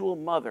actual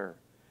mother.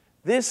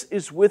 This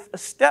is with a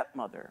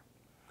stepmother.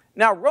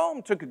 Now,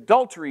 Rome took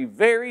adultery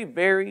very,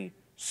 very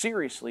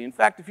seriously. In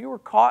fact, if you were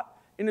caught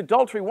in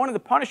adultery, one of the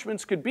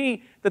punishments could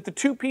be that the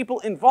two people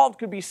involved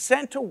could be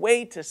sent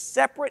away to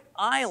separate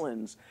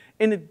islands,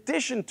 in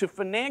addition to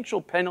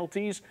financial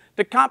penalties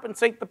to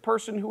compensate the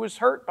person who was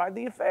hurt by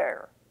the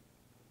affair.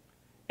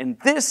 And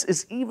this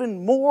is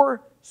even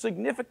more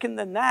significant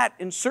than that,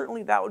 and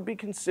certainly that would be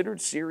considered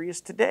serious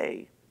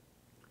today.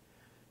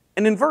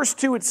 And in verse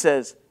 2 it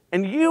says,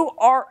 "And you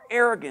are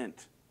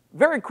arrogant."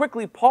 Very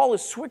quickly, Paul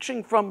is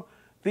switching from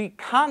the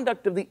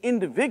conduct of the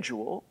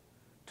individual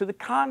to the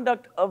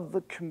conduct of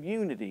the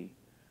community,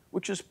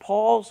 which is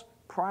Paul's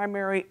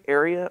primary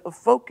area of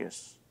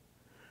focus.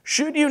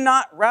 "Should you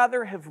not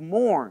rather have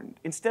mourned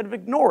instead of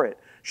ignore it?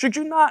 Should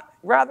you not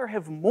rather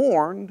have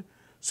mourned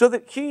so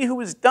that he who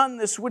has done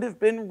this would have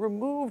been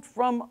removed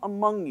from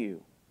among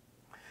you?"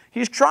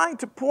 He's trying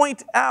to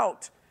point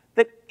out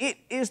that it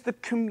is the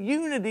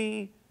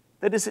community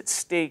that is at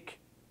stake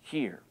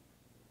here.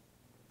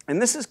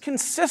 And this is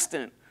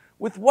consistent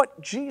with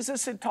what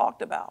Jesus had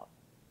talked about.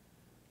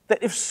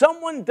 That if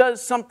someone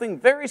does something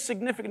very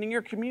significant in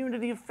your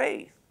community of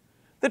faith,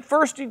 that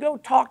first you go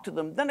talk to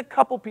them, then a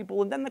couple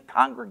people, and then the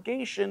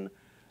congregation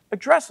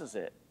addresses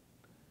it.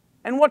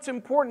 And what's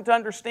important to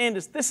understand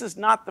is this is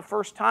not the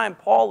first time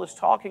Paul is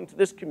talking to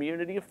this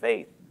community of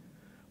faith.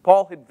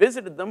 Paul had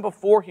visited them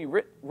before he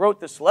wrote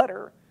this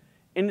letter.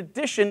 In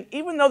addition,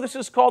 even though this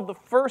is called the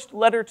first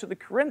letter to the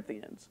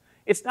Corinthians,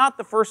 it's not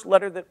the first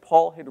letter that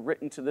Paul had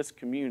written to this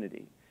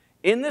community.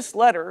 In this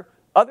letter,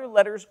 other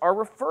letters are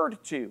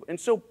referred to. And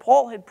so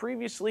Paul had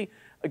previously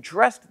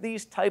addressed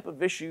these type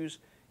of issues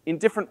in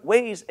different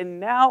ways, and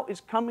now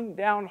is coming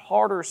down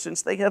harder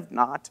since they have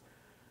not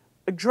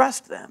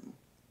addressed them.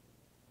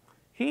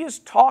 He is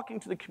talking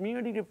to the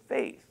community of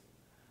faith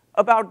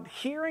about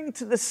adhering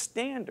to the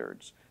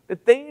standards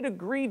that they had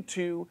agreed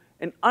to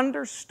and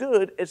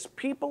understood as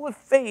people of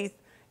faith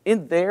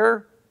in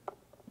their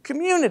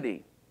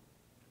community.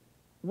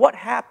 What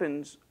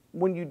happens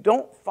when you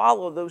don't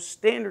follow those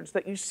standards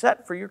that you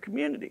set for your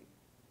community?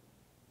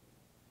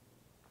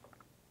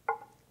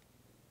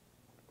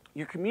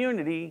 Your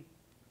community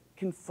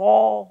can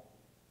fall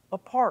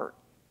apart.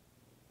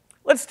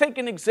 Let's take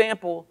an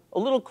example a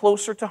little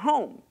closer to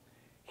home.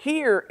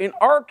 Here in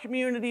our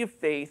community of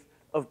faith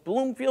of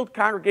Bloomfield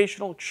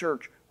Congregational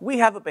Church, we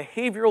have a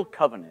behavioral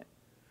covenant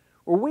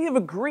where we have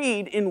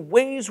agreed in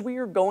ways we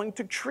are going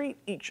to treat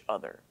each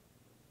other.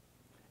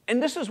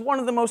 And this is one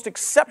of the most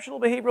exceptional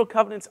behavioral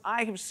covenants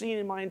I have seen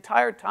in my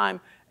entire time,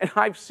 and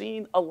I've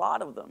seen a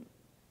lot of them.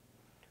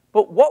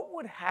 But what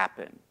would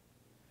happen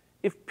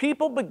if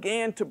people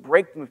began to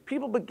break them, if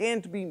people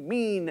began to be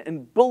mean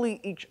and bully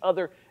each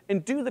other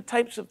and do the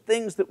types of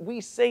things that we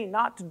say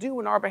not to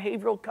do in our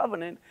behavioral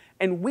covenant,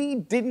 and we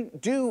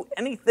didn't do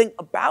anything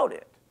about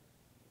it?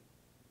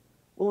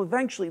 Well,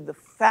 eventually the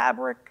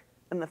fabric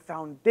and the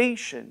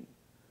foundation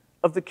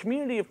of the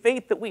community of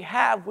faith that we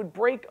have would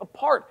break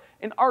apart,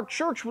 and our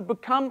church would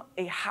become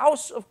a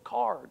house of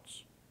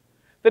cards.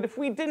 That if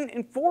we didn't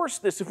enforce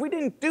this, if we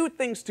didn't do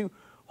things to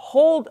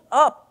hold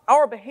up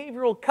our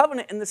behavioral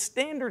covenant and the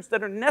standards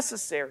that are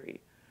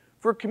necessary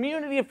for a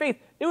community of faith,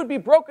 it would be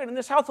broken, and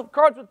this house of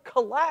cards would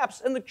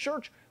collapse, and the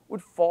church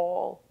would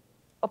fall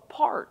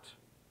apart.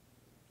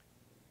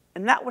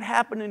 And that would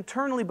happen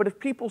internally, but if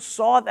people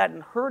saw that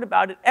and heard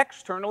about it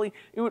externally,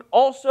 it would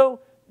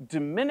also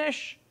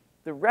diminish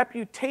the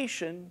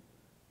reputation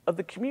of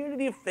the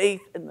community of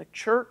faith and the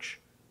church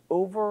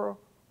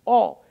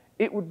overall.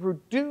 It would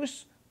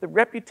reduce the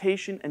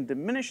reputation and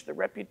diminish the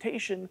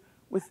reputation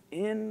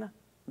within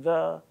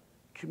the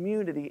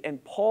community.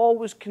 And Paul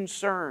was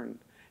concerned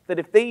that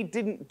if they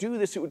didn't do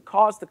this, it would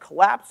cause the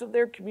collapse of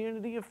their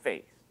community of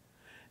faith,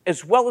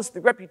 as well as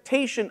the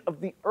reputation of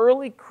the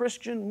early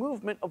Christian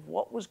movement of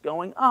what was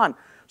going on.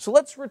 So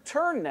let's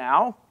return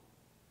now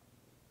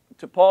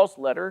to Paul's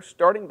letter,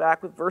 starting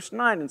back with verse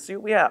 9, and see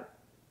what we have.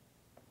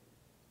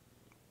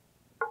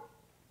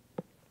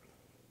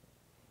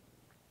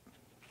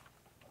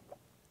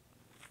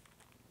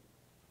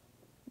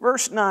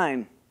 Verse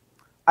 9,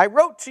 I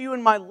wrote to you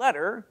in my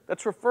letter,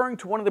 that's referring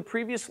to one of the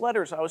previous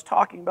letters I was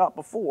talking about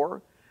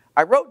before.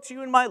 I wrote to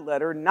you in my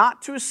letter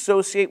not to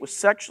associate with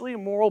sexually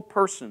immoral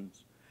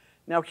persons.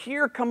 Now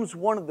here comes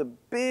one of the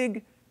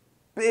big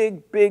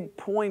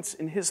points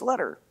in his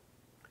letter.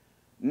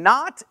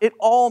 Not at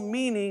all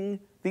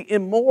meaning the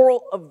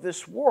immoral of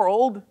this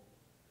world,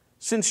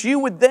 since you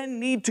would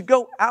then need to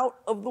go out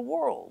of the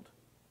world.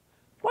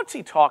 What's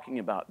he talking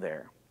about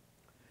there?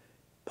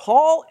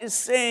 Paul is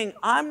saying,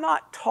 I'm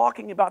not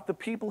talking about the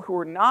people who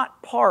are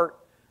not part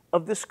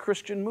of this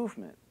Christian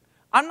movement.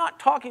 I'm not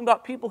talking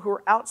about people who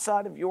are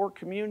outside of your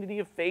community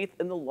of faith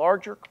in the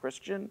larger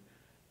Christian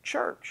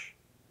church.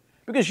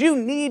 Because you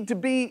need to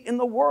be in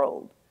the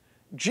world.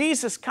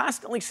 Jesus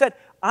constantly said,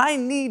 I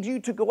need you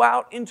to go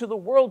out into the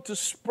world to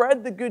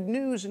spread the good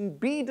news and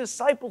be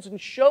disciples and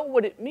show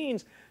what it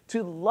means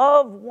to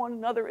love one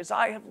another as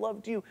I have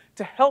loved you,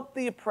 to help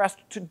the oppressed,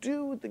 to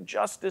do the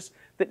justice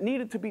that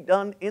needed to be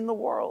done in the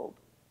world.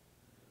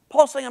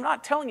 Paul's saying, I'm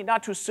not telling you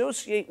not to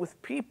associate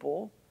with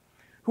people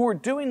who are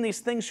doing these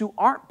things who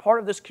aren't part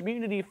of this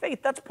community of faith.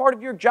 That's part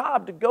of your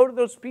job, to go to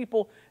those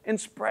people and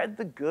spread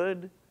the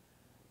good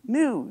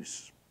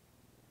news.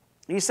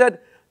 He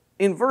said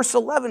in verse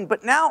 11,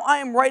 but now I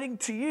am writing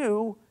to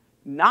you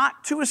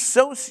not to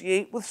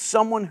associate with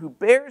someone who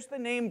bears the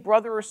name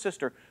brother or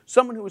sister,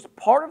 someone who is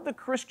part of the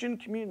Christian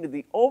community,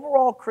 the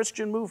overall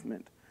Christian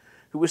movement,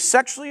 who is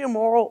sexually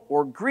immoral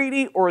or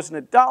greedy or is an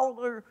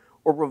idolater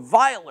or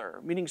reviler,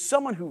 meaning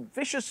someone who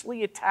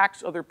viciously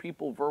attacks other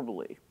people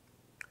verbally,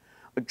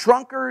 a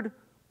drunkard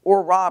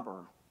or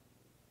robber.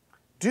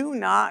 Do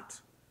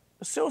not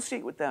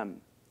associate with them.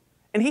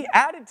 And he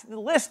added to the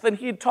list than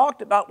he had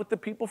talked about with the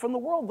people from the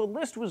world. The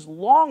list was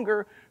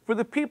longer for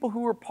the people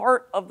who were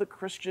part of the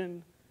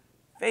Christian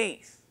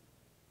faith.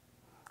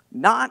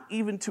 Not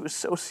even to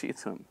associate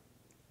them.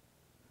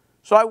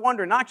 So I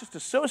wonder, not just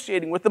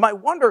associating with them, I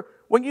wonder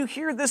when you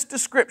hear this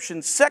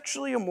description,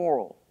 sexually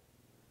immoral,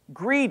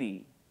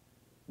 greedy,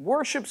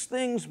 worships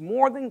things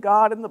more than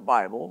God in the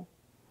Bible,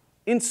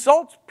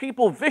 insults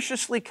people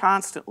viciously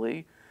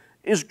constantly,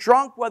 is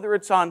drunk, whether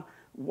it's on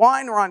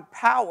wine or on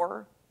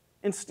power,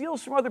 and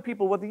steals from other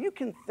people, whether you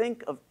can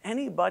think of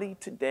anybody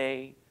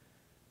today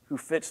who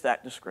fits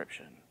that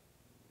description.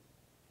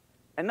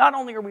 And not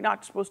only are we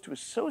not supposed to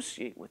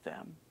associate with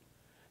them,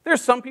 there's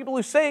some people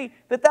who say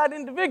that that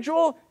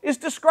individual is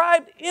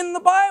described in the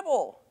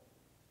Bible.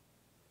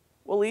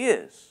 Well, he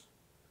is.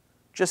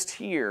 Just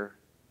here,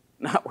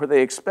 not where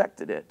they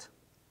expected it.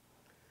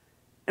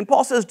 And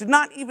Paul says, do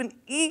not even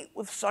eat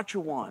with such a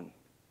one.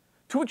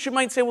 To which you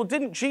might say, well,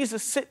 didn't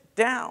Jesus sit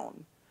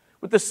down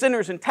with the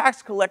sinners and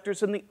tax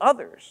collectors and the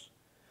others?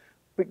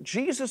 But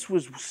Jesus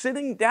was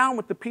sitting down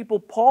with the people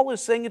Paul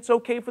is saying it's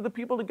okay for the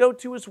people to go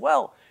to as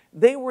well.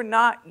 They were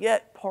not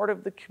yet part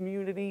of the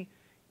community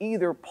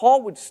either.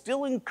 Paul would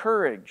still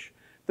encourage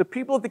the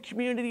people of the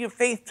community of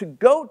faith to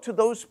go to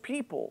those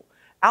people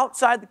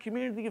outside the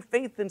community of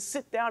faith and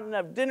sit down and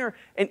have dinner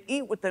and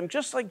eat with them,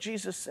 just like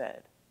Jesus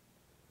said.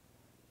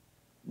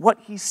 What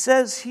he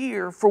says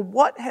here, for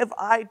what have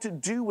I to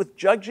do with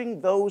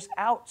judging those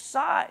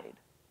outside?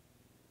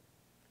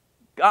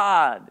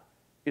 God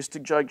is to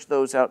judge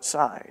those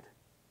outside.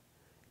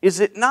 Is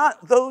it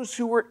not those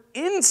who are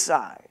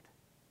inside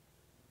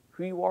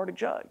who you are to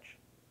judge?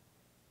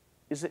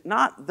 Is it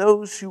not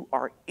those who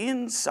are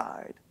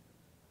inside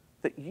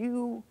that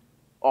you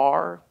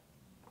are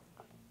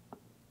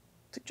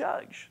to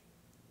judge?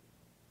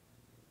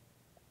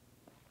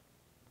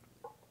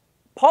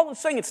 Paul is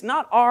saying it's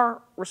not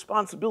our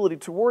responsibility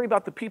to worry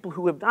about the people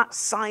who have not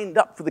signed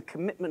up for the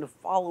commitment of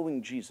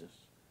following Jesus.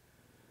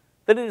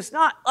 That it is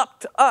not up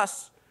to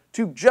us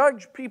to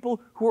judge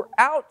people who are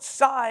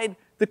outside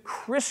the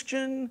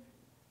Christian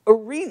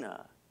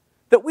arena.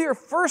 That we are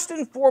first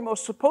and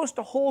foremost supposed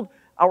to hold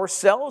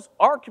ourselves,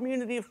 our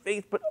community of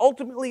faith, but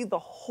ultimately the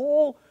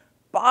whole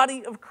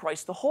body of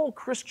Christ, the whole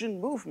Christian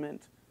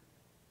movement,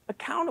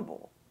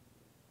 accountable.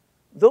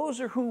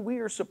 Those are who we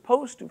are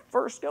supposed to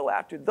first go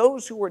after,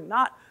 those who are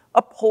not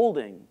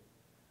upholding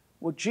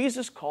what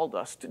Jesus called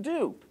us to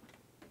do.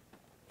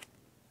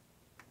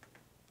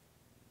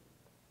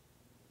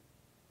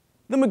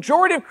 The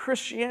majority of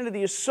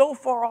Christianity is so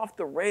far off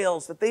the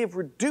rails that they have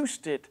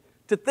reduced it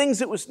to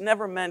things it was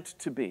never meant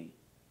to be.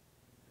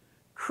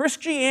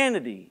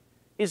 Christianity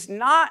is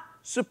not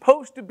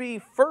supposed to be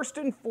first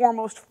and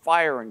foremost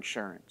fire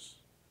insurance.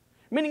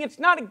 Meaning it's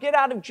not a get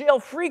out of jail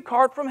free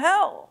card from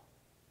hell.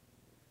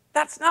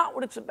 That's not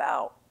what it's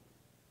about.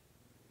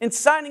 And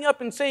signing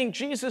up and saying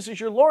Jesus is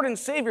your Lord and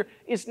Savior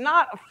is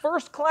not a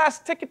first-class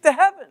ticket to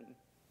heaven.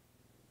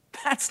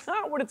 That's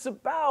not what it's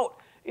about.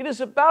 It is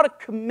about a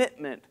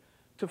commitment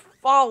to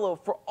follow,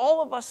 for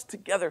all of us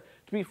together,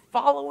 to be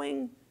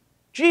following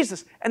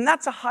Jesus. And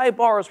that's a high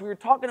bar, as we were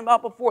talking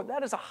about before.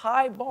 That is a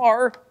high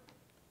bar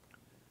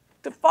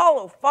to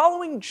follow.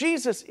 Following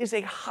Jesus is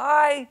a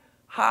high,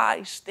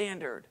 high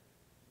standard.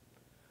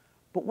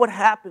 But what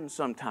happens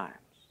sometimes?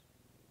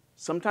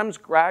 Sometimes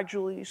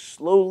gradually,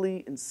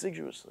 slowly,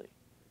 insidiously.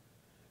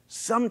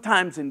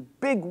 Sometimes in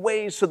big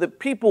ways so that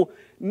people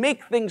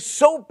make things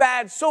so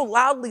bad, so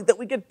loudly that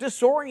we get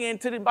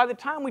disoriented, and by the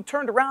time we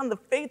turned around, the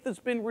faith has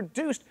been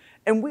reduced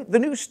and the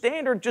new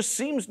standard just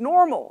seems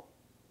normal.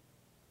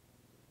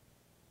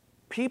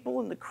 People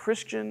in the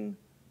Christian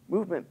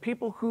movement,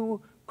 people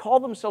who call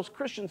themselves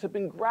Christians, have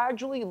been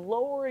gradually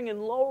lowering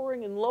and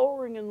lowering and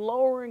lowering and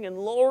lowering and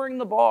lowering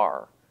the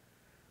bar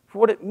for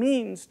what it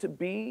means to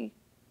be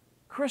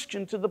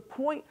Christian, to the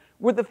point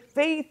where the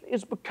faith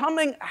is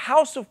becoming a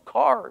house of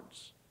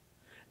cards.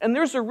 And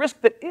there's a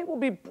risk that it will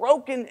be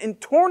broken and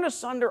torn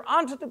asunder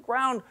onto the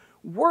ground,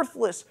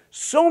 worthless.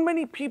 So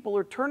many people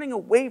are turning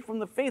away from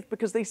the faith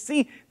because they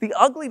see the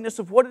ugliness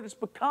of what it has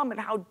become and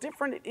how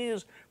different it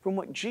is from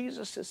what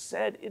Jesus has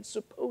said it's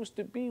supposed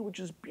to be, which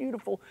is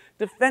beautiful,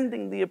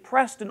 defending the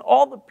oppressed and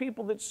all the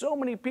people that so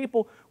many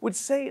people would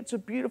say it's a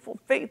beautiful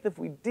faith if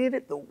we did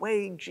it the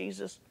way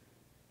Jesus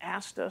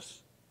asked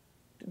us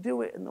to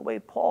do it and the way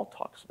Paul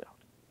talks about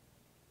it.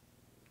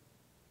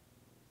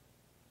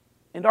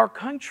 And our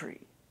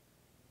country,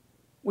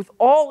 with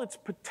all its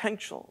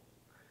potential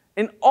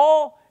and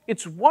all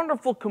its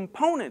wonderful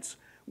components,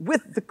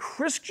 with the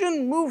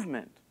Christian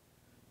movement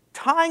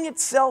tying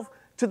itself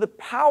to the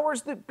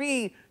powers that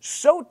be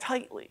so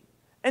tightly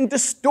and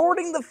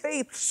distorting the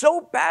faith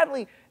so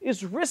badly,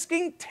 is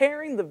risking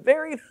tearing the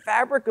very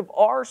fabric of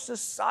our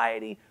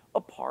society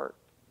apart.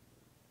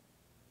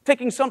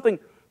 Taking something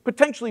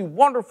potentially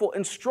wonderful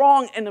and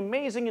strong and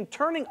amazing and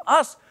turning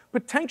us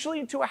potentially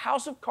into a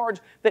house of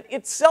cards that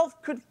itself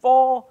could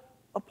fall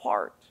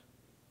apart.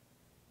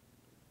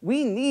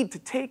 We need to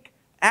take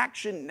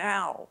action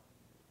now.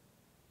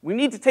 We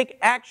need to take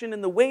action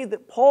in the way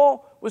that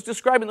Paul was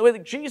describing, the way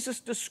that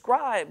Jesus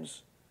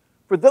describes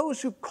for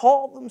those who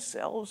call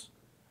themselves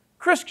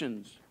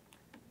Christians.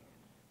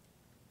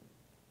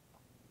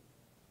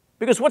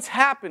 Because what's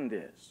happened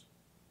is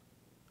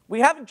we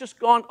haven't just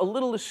gone a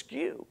little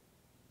askew.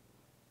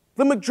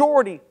 The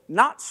majority,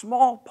 not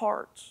small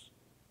parts,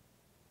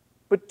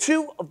 but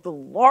two of the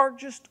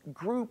largest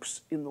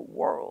groups in the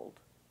world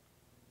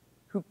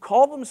who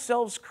call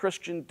themselves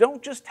Christian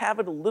don't just have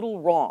it a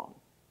little wrong,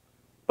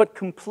 but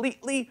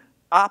completely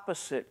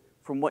opposite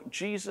from what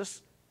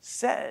Jesus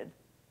said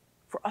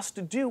for us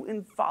to do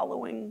in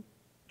following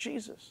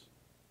Jesus.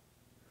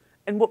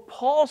 And what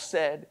Paul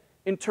said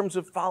in terms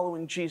of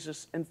following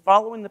Jesus and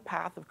following the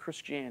path of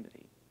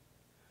Christianity,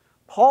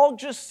 Paul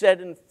just said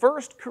in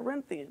 1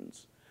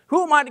 Corinthians,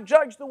 who am I to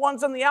judge the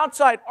ones on the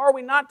outside? Are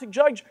we not to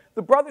judge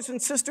the brothers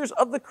and sisters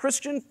of the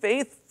Christian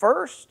faith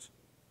first?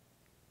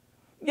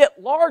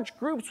 Yet large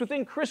groups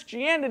within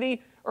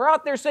Christianity are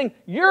out there saying,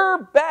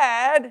 you're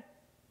bad.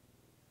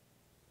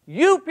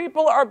 You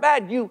people are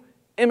bad. You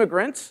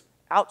immigrants,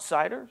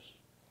 outsiders.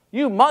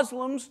 You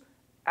Muslims,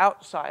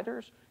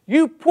 outsiders.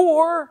 You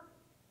poor.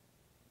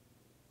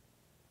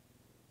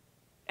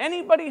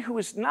 Anybody who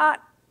is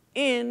not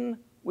in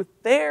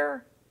with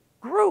their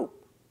group.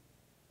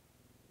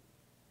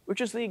 Which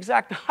is the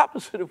exact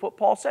opposite of what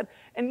Paul said.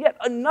 And yet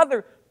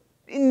another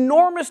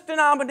enormous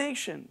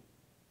denomination.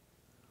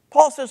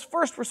 Paul says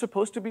first we're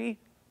supposed to be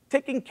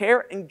taking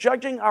care and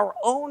judging our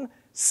own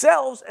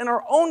selves and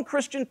our own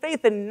Christian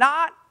faith and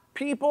not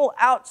people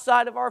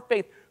outside of our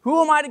faith.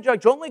 Who am I to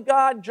judge? Only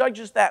God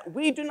judges that.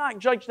 We do not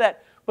judge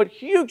that. But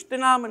huge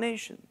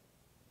denomination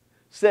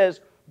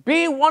says,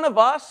 be one of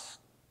us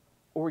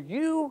or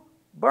you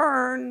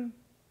burn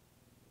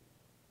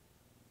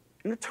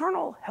in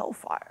eternal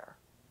hellfire.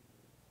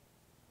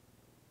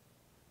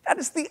 That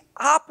is the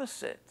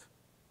opposite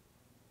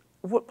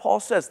of what Paul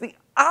says, the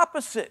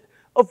opposite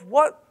of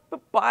what the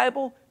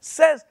Bible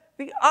says,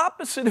 the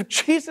opposite of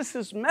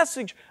Jesus'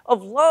 message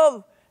of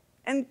love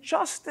and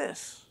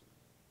justice.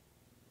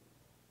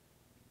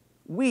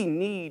 We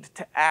need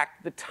to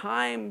act. The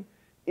time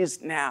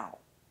is now.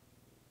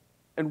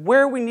 And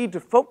where we need to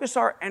focus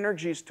our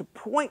energies to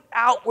point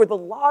out where the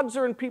logs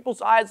are in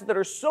people's eyes that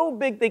are so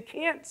big they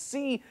can't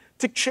see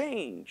to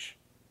change.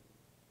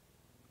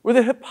 Where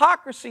the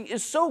hypocrisy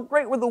is so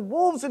great, where the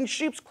wolves in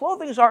sheep's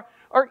clothing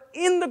are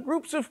in the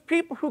groups of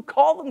people who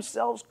call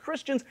themselves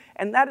Christians.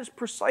 And that is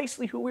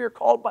precisely who we are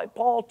called by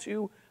Paul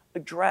to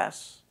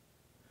address.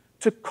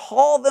 To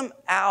call them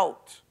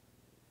out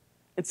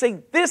and say,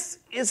 this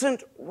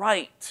isn't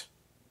right.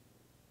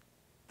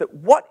 That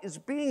what is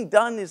being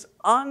done is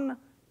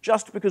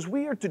just because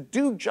we are to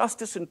do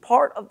justice, and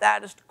part of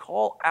that is to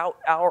call out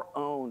our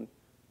own.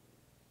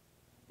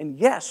 And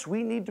yes,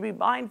 we need to be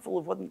mindful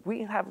of when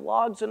we have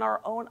logs in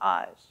our own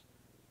eyes.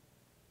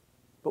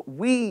 But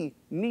we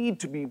need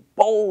to be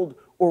bold,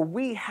 or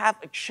we have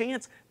a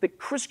chance that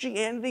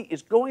Christianity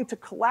is going to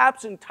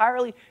collapse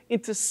entirely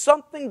into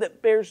something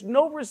that bears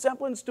no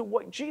resemblance to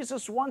what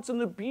Jesus wants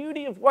and the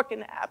beauty of what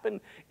can happen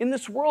in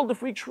this world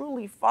if we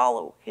truly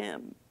follow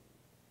him.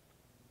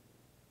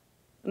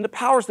 And the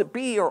powers that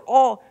be are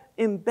all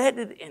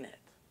embedded in it.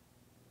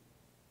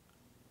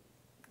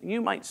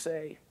 You might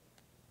say,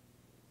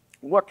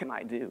 what can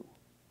I do?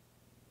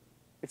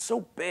 It's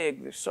so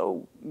big, there's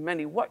so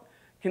many. What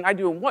can I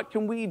do? And what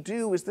can we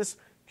do as this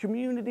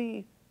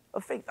community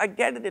of faith? I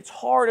get it, it's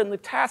hard, and the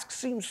task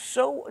seems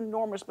so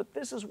enormous, but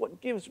this is what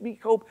gives me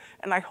hope,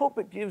 and I hope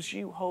it gives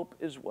you hope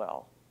as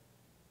well.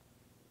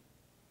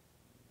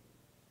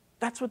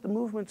 That's what the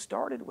movement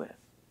started with.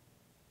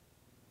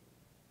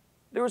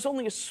 There was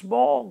only a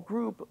small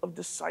group of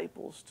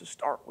disciples to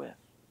start with.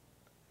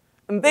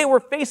 And they were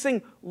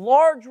facing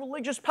large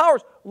religious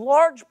powers,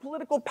 large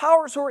political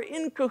powers who were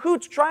in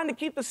cahoots trying to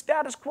keep the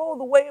status quo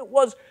the way it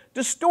was,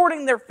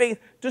 distorting their faith,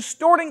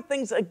 distorting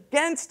things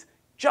against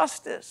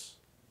justice.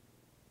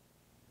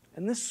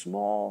 And this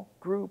small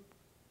group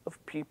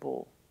of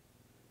people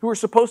who were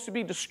supposed to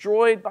be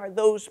destroyed by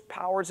those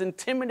powers,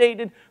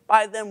 intimidated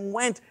by them,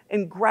 went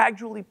and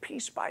gradually,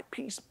 piece by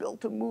piece,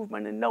 built a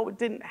movement. And no, it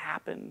didn't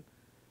happen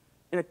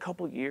in a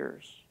couple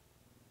years.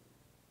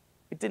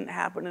 It didn't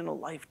happen in a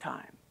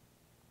lifetime.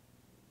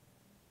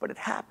 But it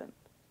happened.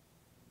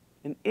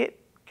 And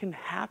it can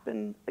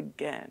happen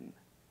again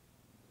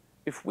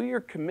if we are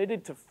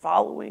committed to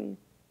following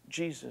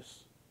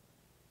Jesus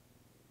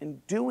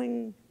and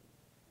doing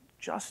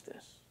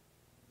justice.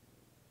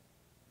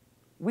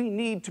 We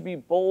need to be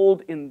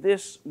bold in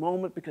this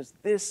moment because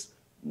this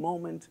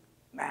moment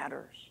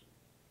matters.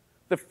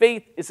 The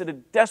faith is at a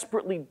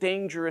desperately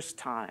dangerous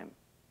time.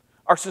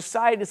 Our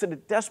society is at a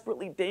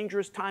desperately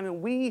dangerous time,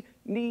 and we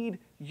need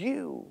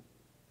you.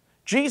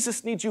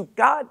 Jesus needs you.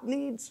 God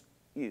needs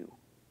you.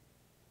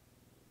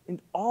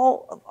 And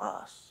all of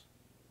us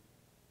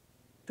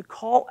to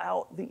call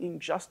out the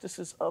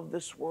injustices of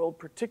this world,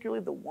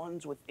 particularly the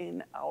ones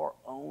within our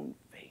own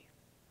faith.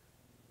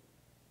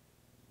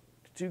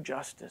 To do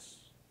justice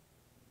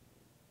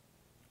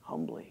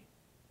humbly.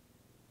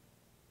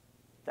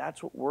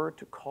 That's what we're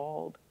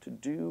called to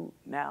do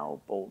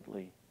now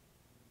boldly.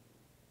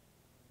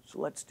 So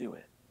let's do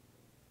it.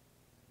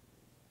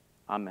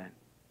 Amen.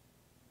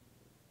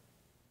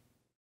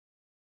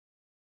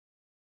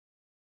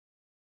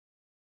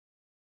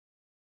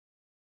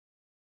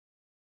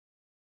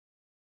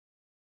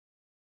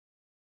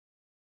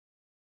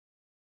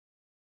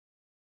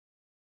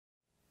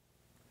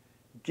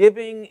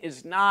 Giving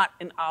is not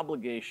an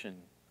obligation.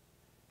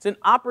 It's an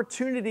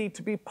opportunity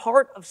to be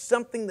part of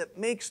something that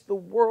makes the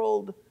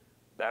world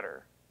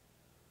better.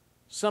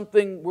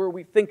 Something where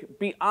we think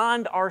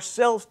beyond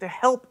ourselves to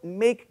help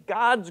make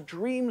God's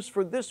dreams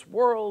for this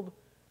world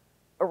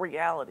a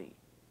reality.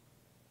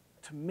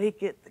 To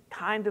make it the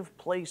kind of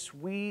place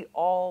we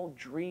all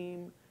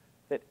dream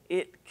that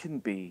it can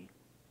be.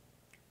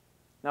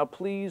 Now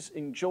please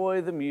enjoy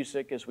the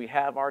music as we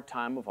have our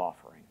time of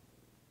offering.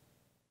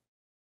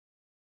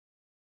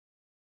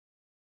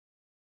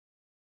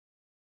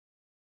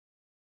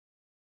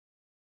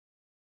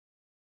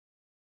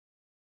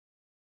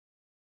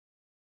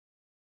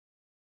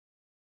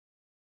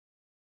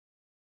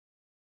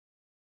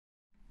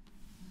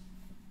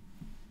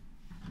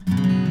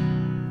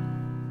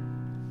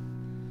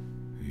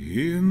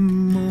 In the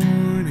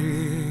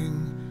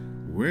morning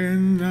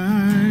when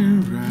I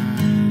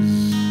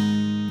rise,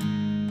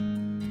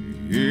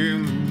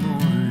 in the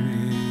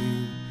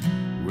morning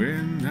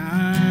when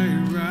I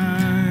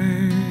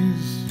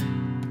rise,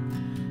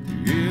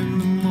 in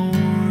the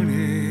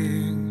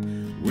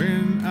morning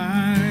when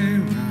I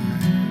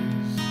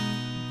rise,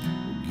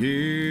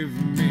 give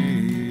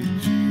me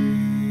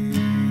Jesus,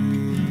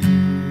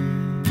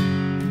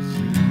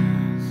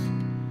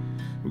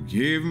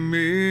 give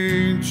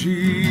me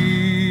Jesus.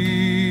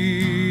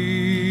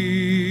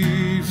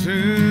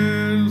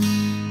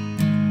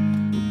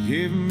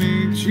 Give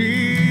me Jesus,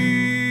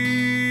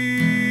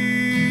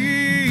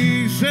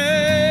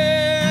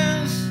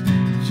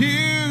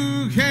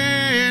 you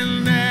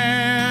can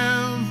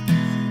have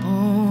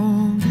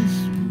all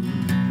this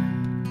world,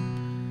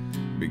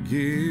 but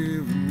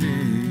give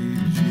me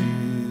Jesus.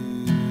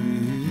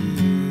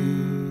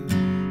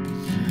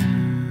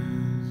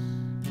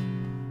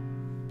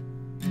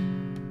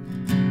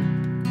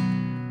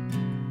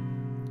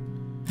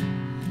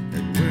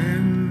 And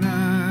when I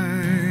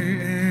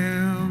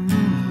am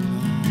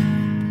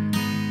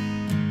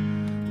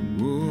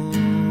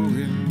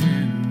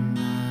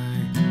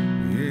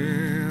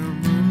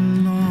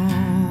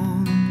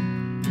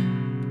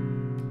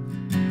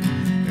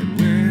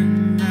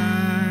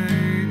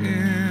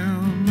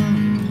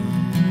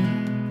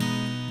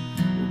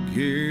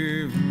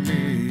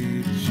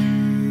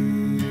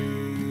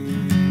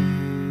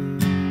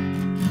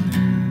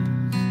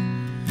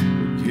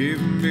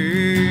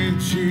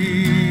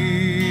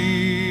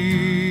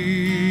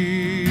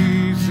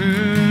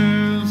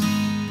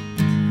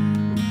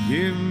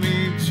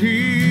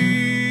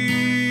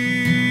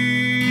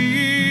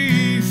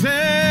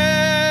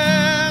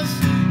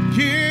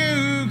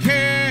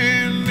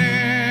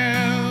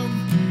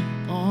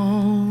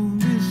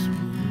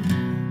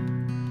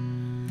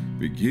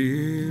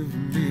Forgive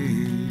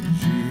me,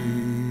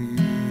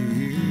 Jesus.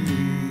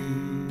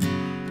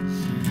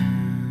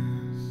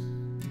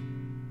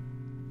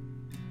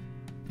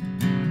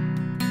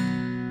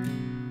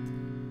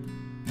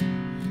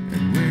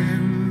 And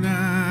when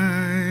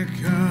I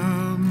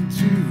come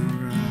to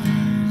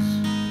rise,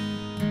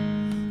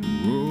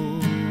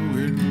 oh,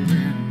 and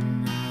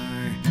when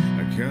I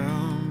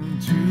come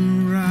to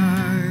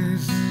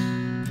rise,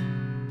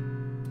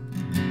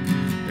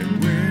 and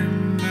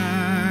when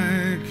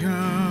I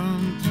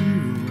come to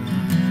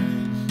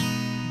rise,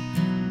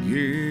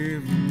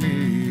 give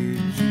me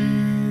Jesus.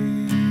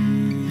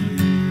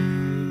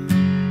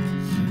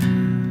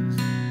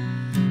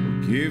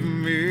 Give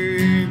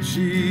me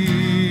Jesus.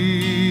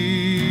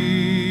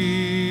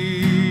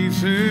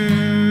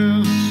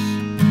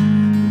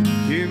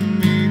 Give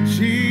me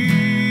Jesus.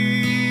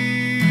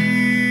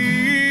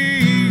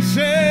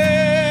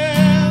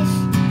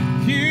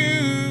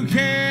 You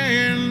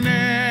can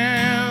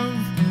have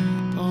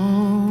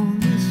all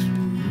this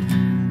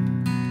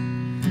world.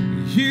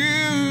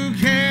 You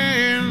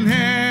can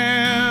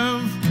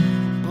have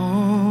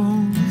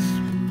all this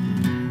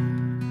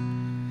world.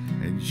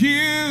 And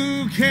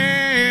you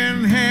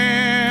can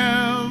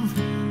have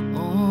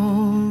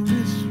all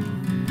this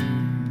world.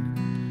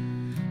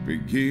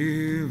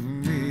 Forgive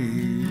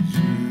me, Jesus.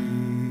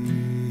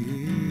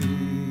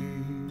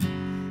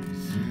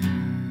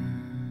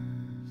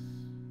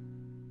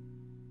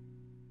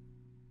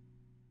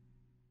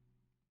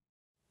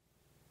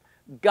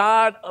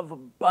 God of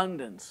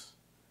abundance,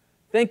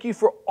 thank you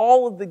for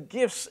all of the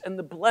gifts and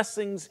the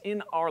blessings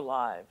in our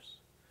lives,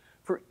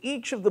 for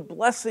each of the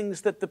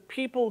blessings that the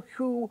people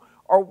who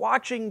are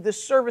watching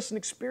this service and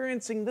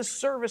experiencing this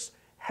service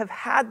have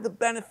had the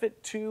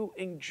benefit to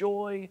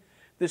enjoy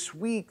this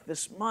week,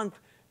 this month,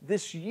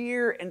 this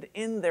year, and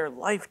in their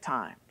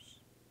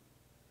lifetimes.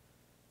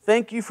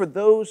 Thank you for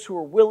those who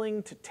are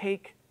willing to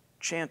take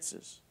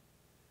chances,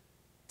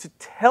 to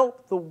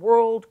help the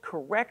world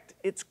correct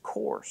its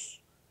course,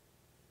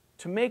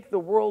 to make the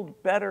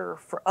world better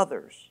for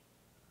others.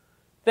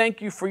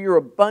 Thank you for your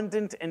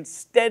abundant and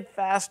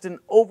steadfast and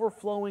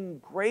overflowing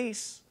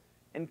grace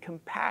and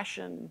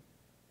compassion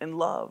and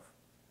love.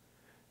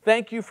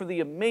 Thank you for the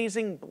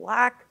amazing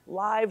Black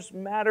Lives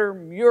Matter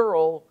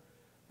mural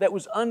that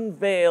was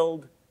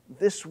unveiled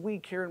this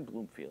week here in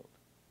Bloomfield.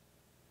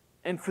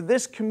 And for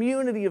this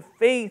community of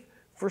faith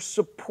for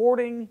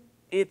supporting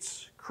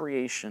its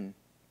creation.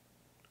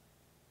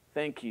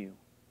 Thank you.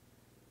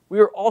 We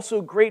are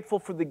also grateful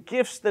for the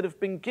gifts that have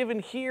been given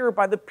here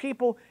by the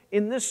people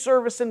in this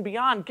service and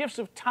beyond, gifts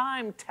of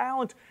time,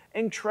 talent,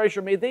 and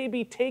treasure. May they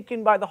be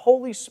taken by the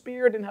Holy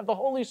Spirit and have the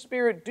Holy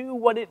Spirit do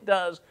what it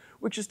does,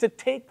 which is to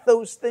take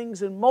those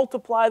things and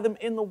multiply them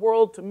in the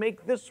world to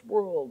make this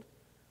world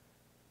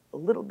a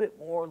little bit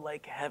more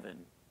like heaven,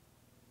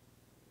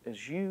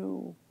 as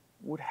you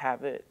would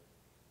have it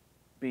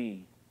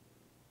be.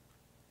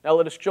 Now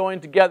let us join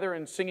together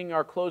in singing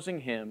our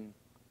closing hymn.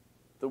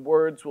 The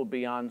words will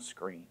be on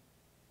screen.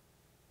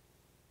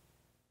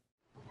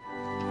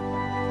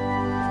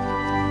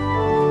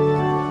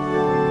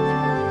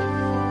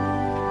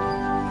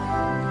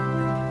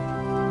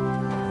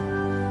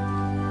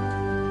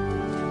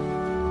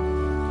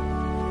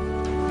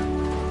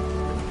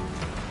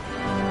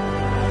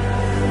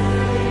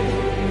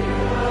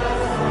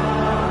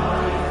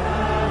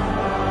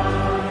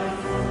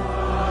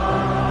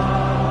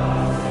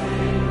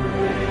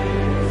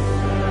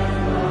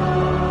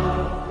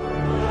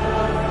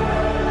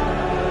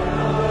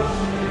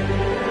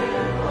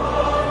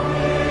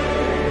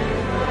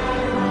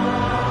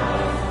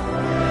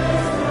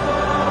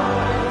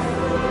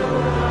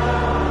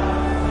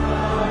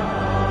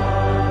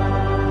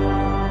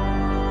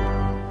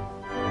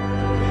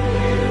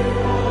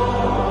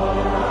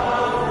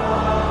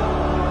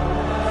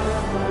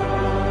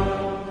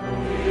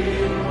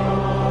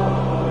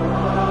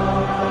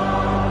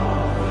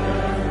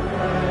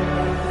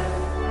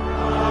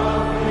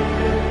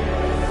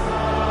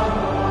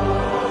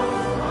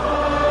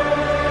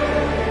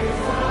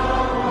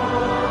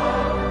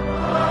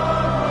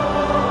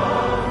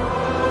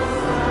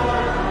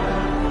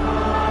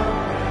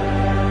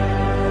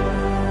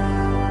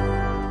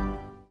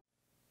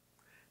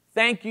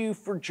 Thank you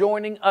for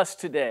joining us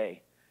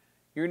today.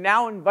 You're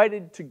now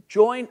invited to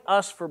join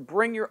us for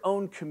Bring Your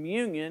Own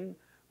Communion,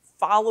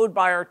 followed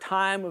by our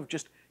time of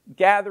just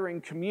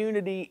gathering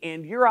community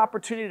and your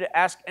opportunity to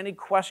ask any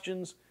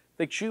questions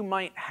that you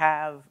might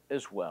have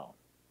as well.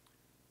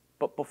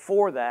 But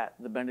before that,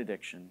 the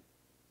benediction.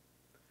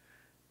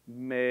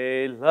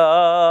 May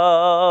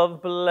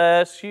love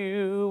bless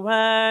you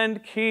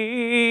and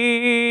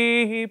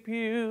keep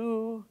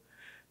you.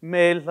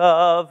 May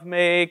love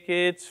make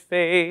its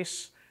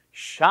face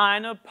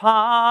shine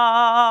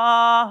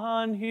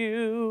upon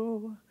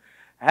you,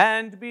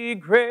 and be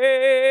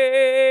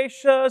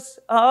gracious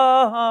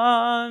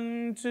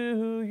unto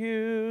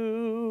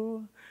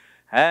you,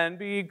 and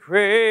be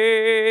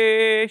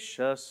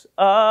gracious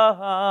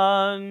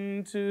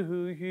unto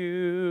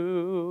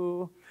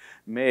you.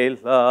 May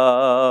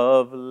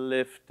love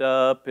lift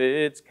up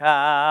its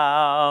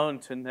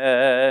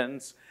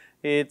countenance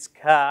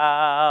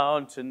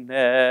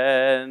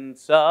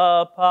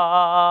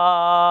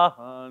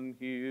upon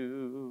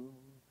you,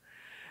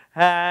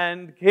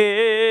 and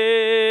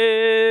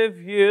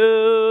give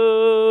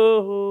you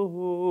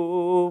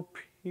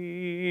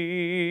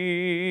peace,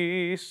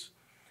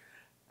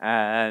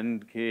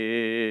 and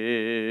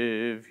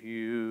give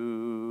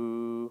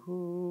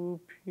you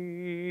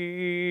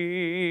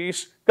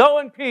peace. Go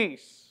in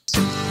peace.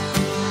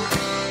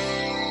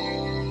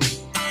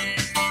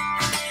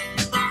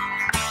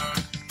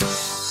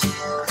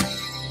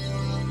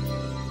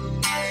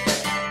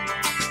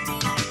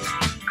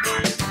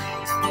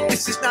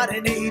 This is not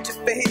an age of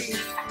faith.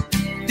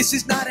 This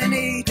is not an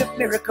age of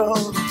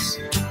miracles.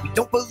 We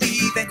don't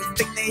believe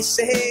anything they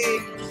say.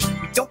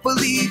 We don't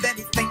believe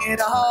anything at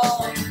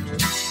all.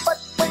 But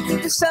when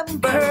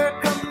December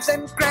comes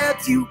and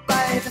grabs you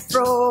by the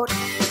throat,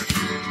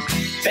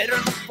 better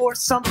look for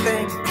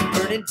something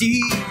burning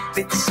deep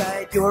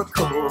inside your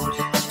coat.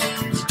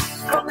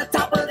 From the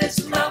top of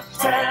this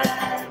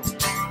mountain,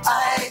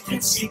 I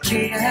can see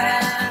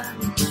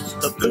Canaan,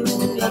 the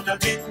blue of the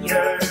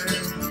vineyard,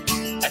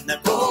 and the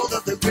gold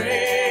of the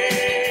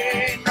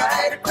grain.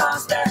 Right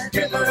across that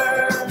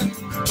river,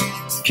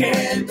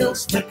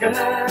 candles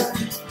flicker.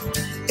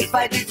 If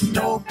I didn't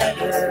know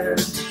better,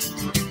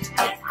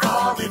 I'd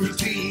call it a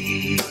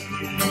dream.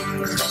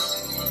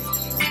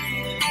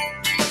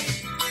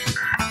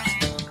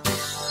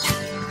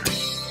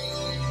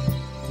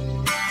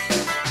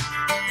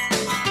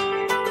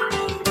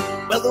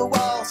 Well, the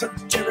walls of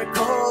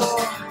Jericho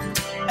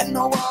and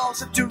the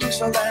walls of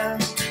Jerusalem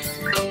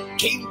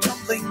came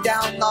tumbling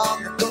down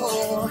long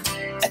ago,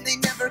 and they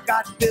never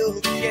got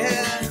built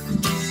again.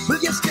 Will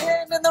you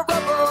stand in the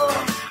rubble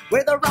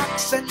where the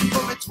rocks and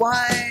bullets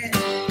whine?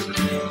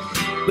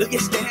 Will you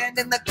stand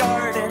in the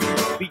garden,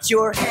 reach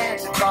your hand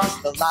across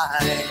the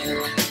line?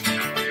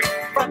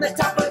 From the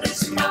top of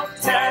this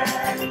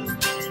mountain,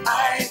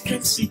 I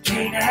can see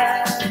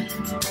Canaan,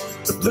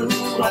 the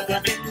blue of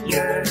the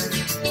vineyard,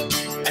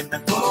 and the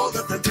gold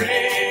of the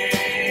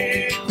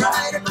grain.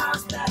 Right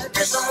across that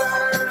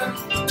river,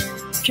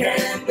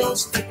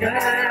 candles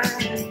flicker.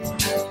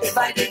 If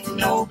I didn't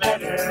know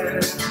better,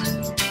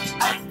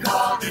 I'd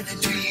call it a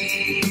dream.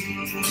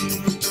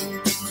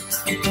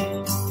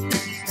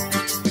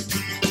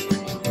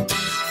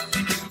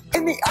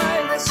 In the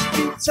eyeless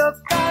streets of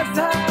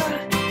Gaza,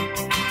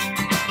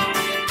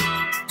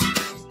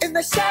 in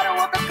the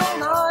shadow of the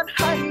Golan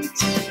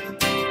Heights,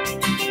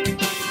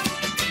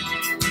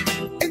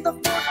 in the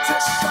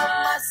fortress of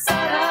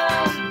Masada,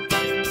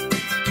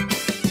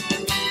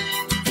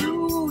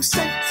 through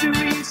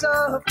centuries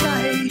of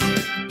night,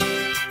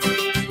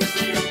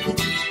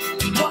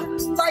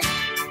 one light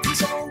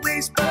was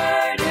always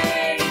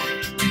burning,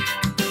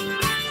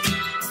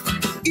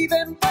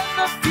 even when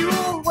the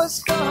fuel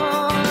was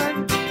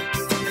gone.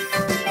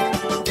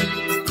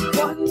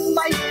 One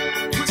light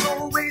was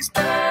always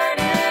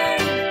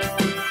burning,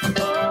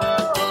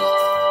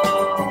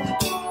 oh,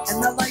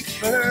 and the light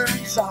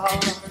burns on.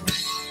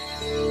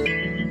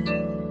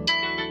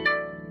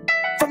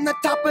 From the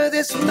top of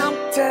this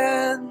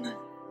mountain,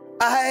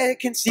 I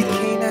can see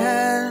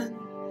Canaan,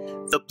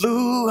 the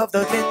blue of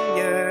the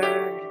vineyard,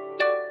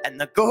 and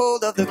the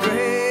gold of the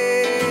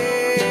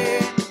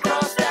grain.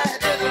 Across that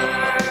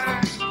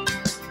river,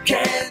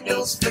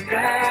 candles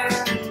flicker.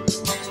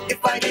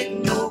 If I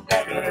didn't know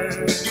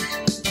better,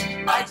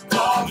 I'd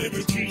call it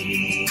a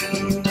dream.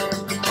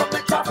 From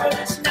the top of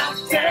this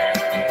mountain,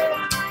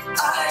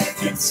 I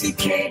can see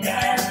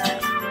Canaan,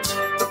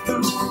 the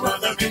blue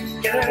of the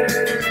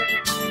vineyard,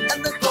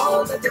 and the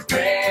gold of the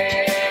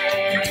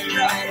grain.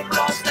 Right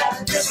across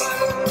that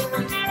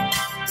river,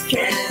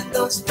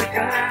 candles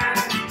flicker.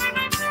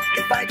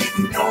 If I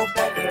didn't know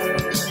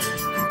better,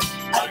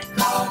 I'd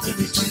call it a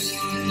dream.